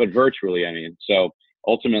 but virtually, I mean, so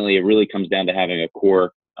ultimately it really comes down to having a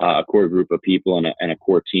core group of people and a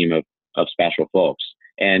core team of special folks.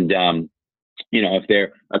 And, if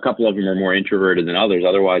they're a couple of them are more introverted than others,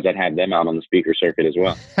 otherwise I'd have them out on the speaker circuit as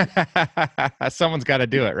well. Someone's got to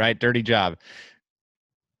do it, right? Dirty job.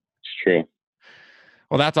 It's true.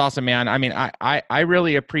 Well, that's awesome, man. I mean, I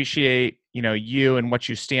really appreciate, you and what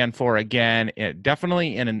you stand for. Again,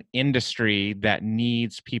 definitely in an industry that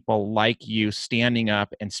needs people like you standing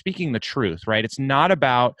up and speaking the truth, right? It's not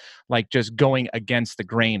about like just going against the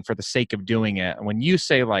grain for the sake of doing it. When you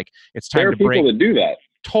say like, it's time to break. There are people that do that.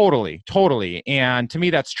 Totally. And to me,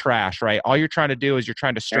 that's trash, right? All you're trying to do is you're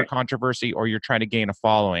trying to stir controversy or you're trying to gain a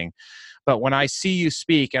following. But when I see you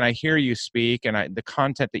speak and I hear you speak and the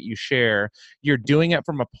content that you share, you're doing it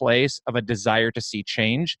from a place of a desire to see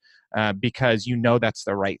change because you know that's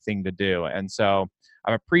the right thing to do. And so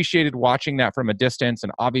I've appreciated watching that from a distance.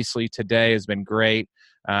 And obviously today has been great.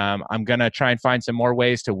 I'm going to try and find some more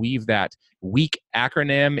ways to weave that WEAK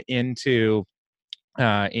acronym into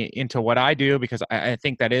what I do, because I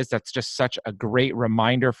think that's just such a great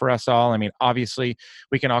reminder for us all. I mean, obviously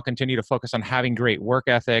we can all continue to focus on having great work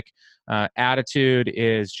ethic. Attitude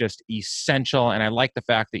is just essential. And I like the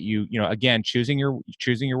fact that you again, choosing your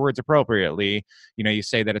words appropriately, you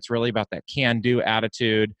say that it's really about that can-do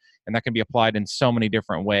attitude, and that can be applied in so many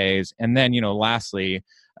different ways. And then, lastly,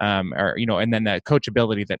 and then that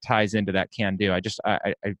coachability that ties into that can-do.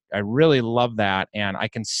 I really love that. And I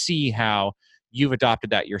can see how you've adopted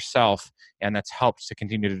that yourself, and that's helped to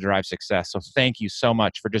continue to drive success. So thank you so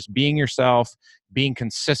much for just being yourself, being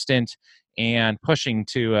consistent, and pushing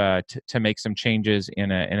to make some changes in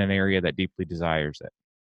an area that deeply desires it.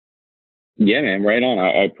 Yeah, man, right on.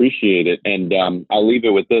 I appreciate it. And I'll leave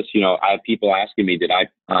it with this. I have people asking me, did I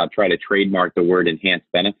try to trademark the word enhanced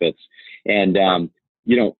benefits? And,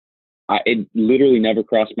 it literally never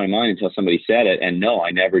crossed my mind until somebody said it. And no,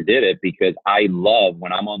 I never did it, because I love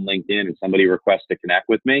when I'm on LinkedIn and somebody requests to connect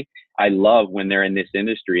with me. I love when they're in this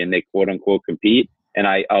industry and they quote unquote compete, and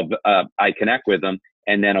I connect with them.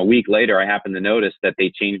 And then a week later, I happen to notice that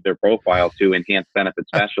they changed their profile to enhanced benefit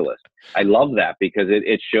specialist. I love that, because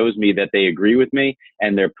it shows me that they agree with me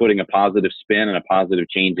and they're putting a positive spin and a positive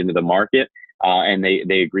change into the market. And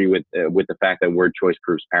they agree with the fact that word choice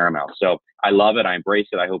proves paramount. So I love it. I embrace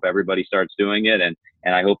it. I hope everybody starts doing it. And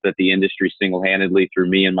I hope that the industry single-handedly, through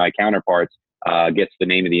me and my counterparts, gets the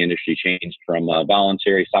name of the industry changed from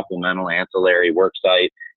voluntary, supplemental, ancillary, worksite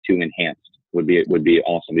to enhanced. Would be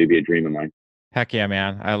awesome. It'd be a dream of mine. Heck yeah,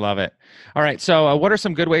 man. I love it. All right. So what are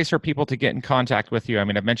some good ways for people to get in contact with you? I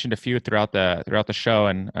mean, I've mentioned a few throughout the show,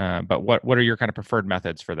 but what are your kind of preferred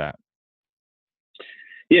methods for that?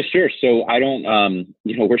 Yeah, sure. So I don't,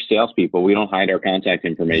 we're salespeople. We don't hide our contact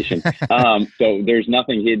information. So there's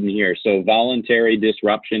nothing hidden here. So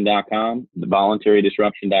voluntarydisruption.com,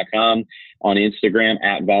 voluntarydisruption.com, on Instagram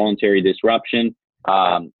at voluntarydisruption,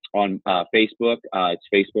 on Facebook, it's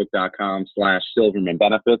facebook.com/Silverman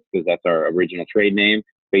Benefits, because that's our original trade name,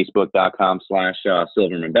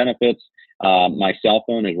 facebook.com/Silverman Benefits. My cell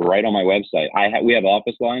phone is right on my website. We have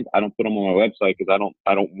office lines. I don't put them on my website because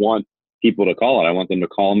I don't want people to call it. I want them to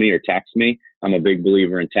call me or text me. I'm a big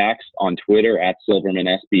believer in text. On Twitter at Silverman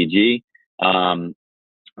SBG. I'm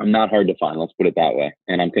not hard to find. Let's put it that way.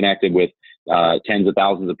 And I'm connected with tens of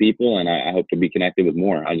thousands of people, and I hope to be connected with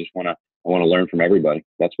more. I want to learn from everybody.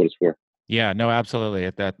 That's what it's for. Yeah, no, absolutely.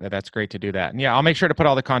 That's great to do that. And yeah, I'll make sure to put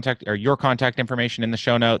all the contact or your contact information in the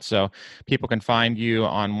show notes so people can find you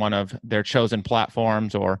on one of their chosen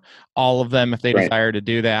platforms, or all of them if they desire to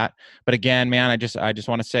do that. But again, man, I just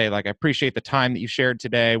want to say, like, I appreciate the time that you shared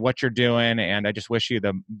today, what you're doing, and I just wish you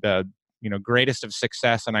the greatest of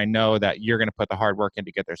success. And I know that you're going to put the hard work in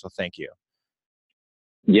to get there. So thank you.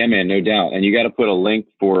 Yeah, man, no doubt. And you got to put a link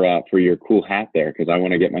for your cool hat there, because I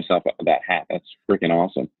want to get myself that hat. That's freaking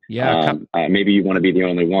awesome. Yeah. Maybe you want to be the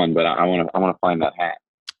only one, but I want to find that hat.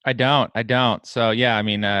 I don't. So yeah, I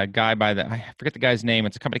mean, a guy I forget the guy's name.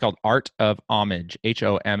 It's a company called Art of Homage,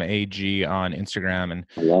 HOMAG, on Instagram. And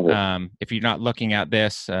I love it. If you're not looking at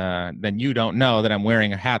this, then you don't know that I'm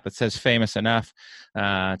wearing a hat that says famous enough.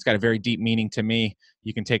 It's got a very deep meaning to me.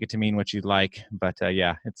 You can take it to mean what you'd like, but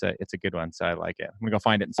yeah, it's a good one. So I like it. I'm gonna go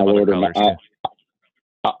find it in some other colors too.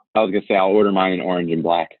 I was gonna say I'll order mine in orange and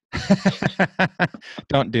black.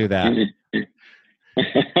 Don't do that.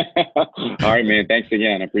 All right, man. Thanks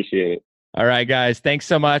again. I appreciate it. All right, guys. Thanks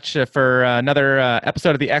so much for another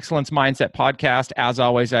episode of the Excellence Mindset Podcast. As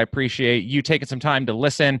always, I appreciate you taking some time to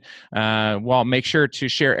listen. Well, make sure to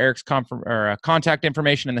share Eric's contact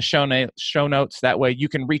information in the show notes. That way you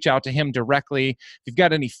can reach out to him directly. If you've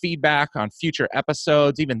got any feedback on future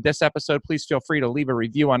episodes, even this episode, please feel free to leave a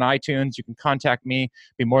review on iTunes. You can contact me.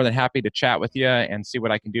 Be more than happy to chat with you and see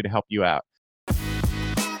what I can do to help you out.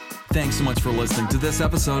 Thanks so much for listening to this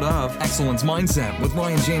episode of Excellence Mindset with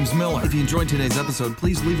Ryan James Miller. If you enjoyed today's episode,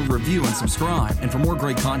 please leave a review and subscribe. And for more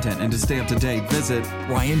great content and to stay up to date, visit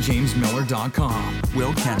RyanJamesMiller.com.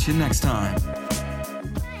 We'll catch you next time.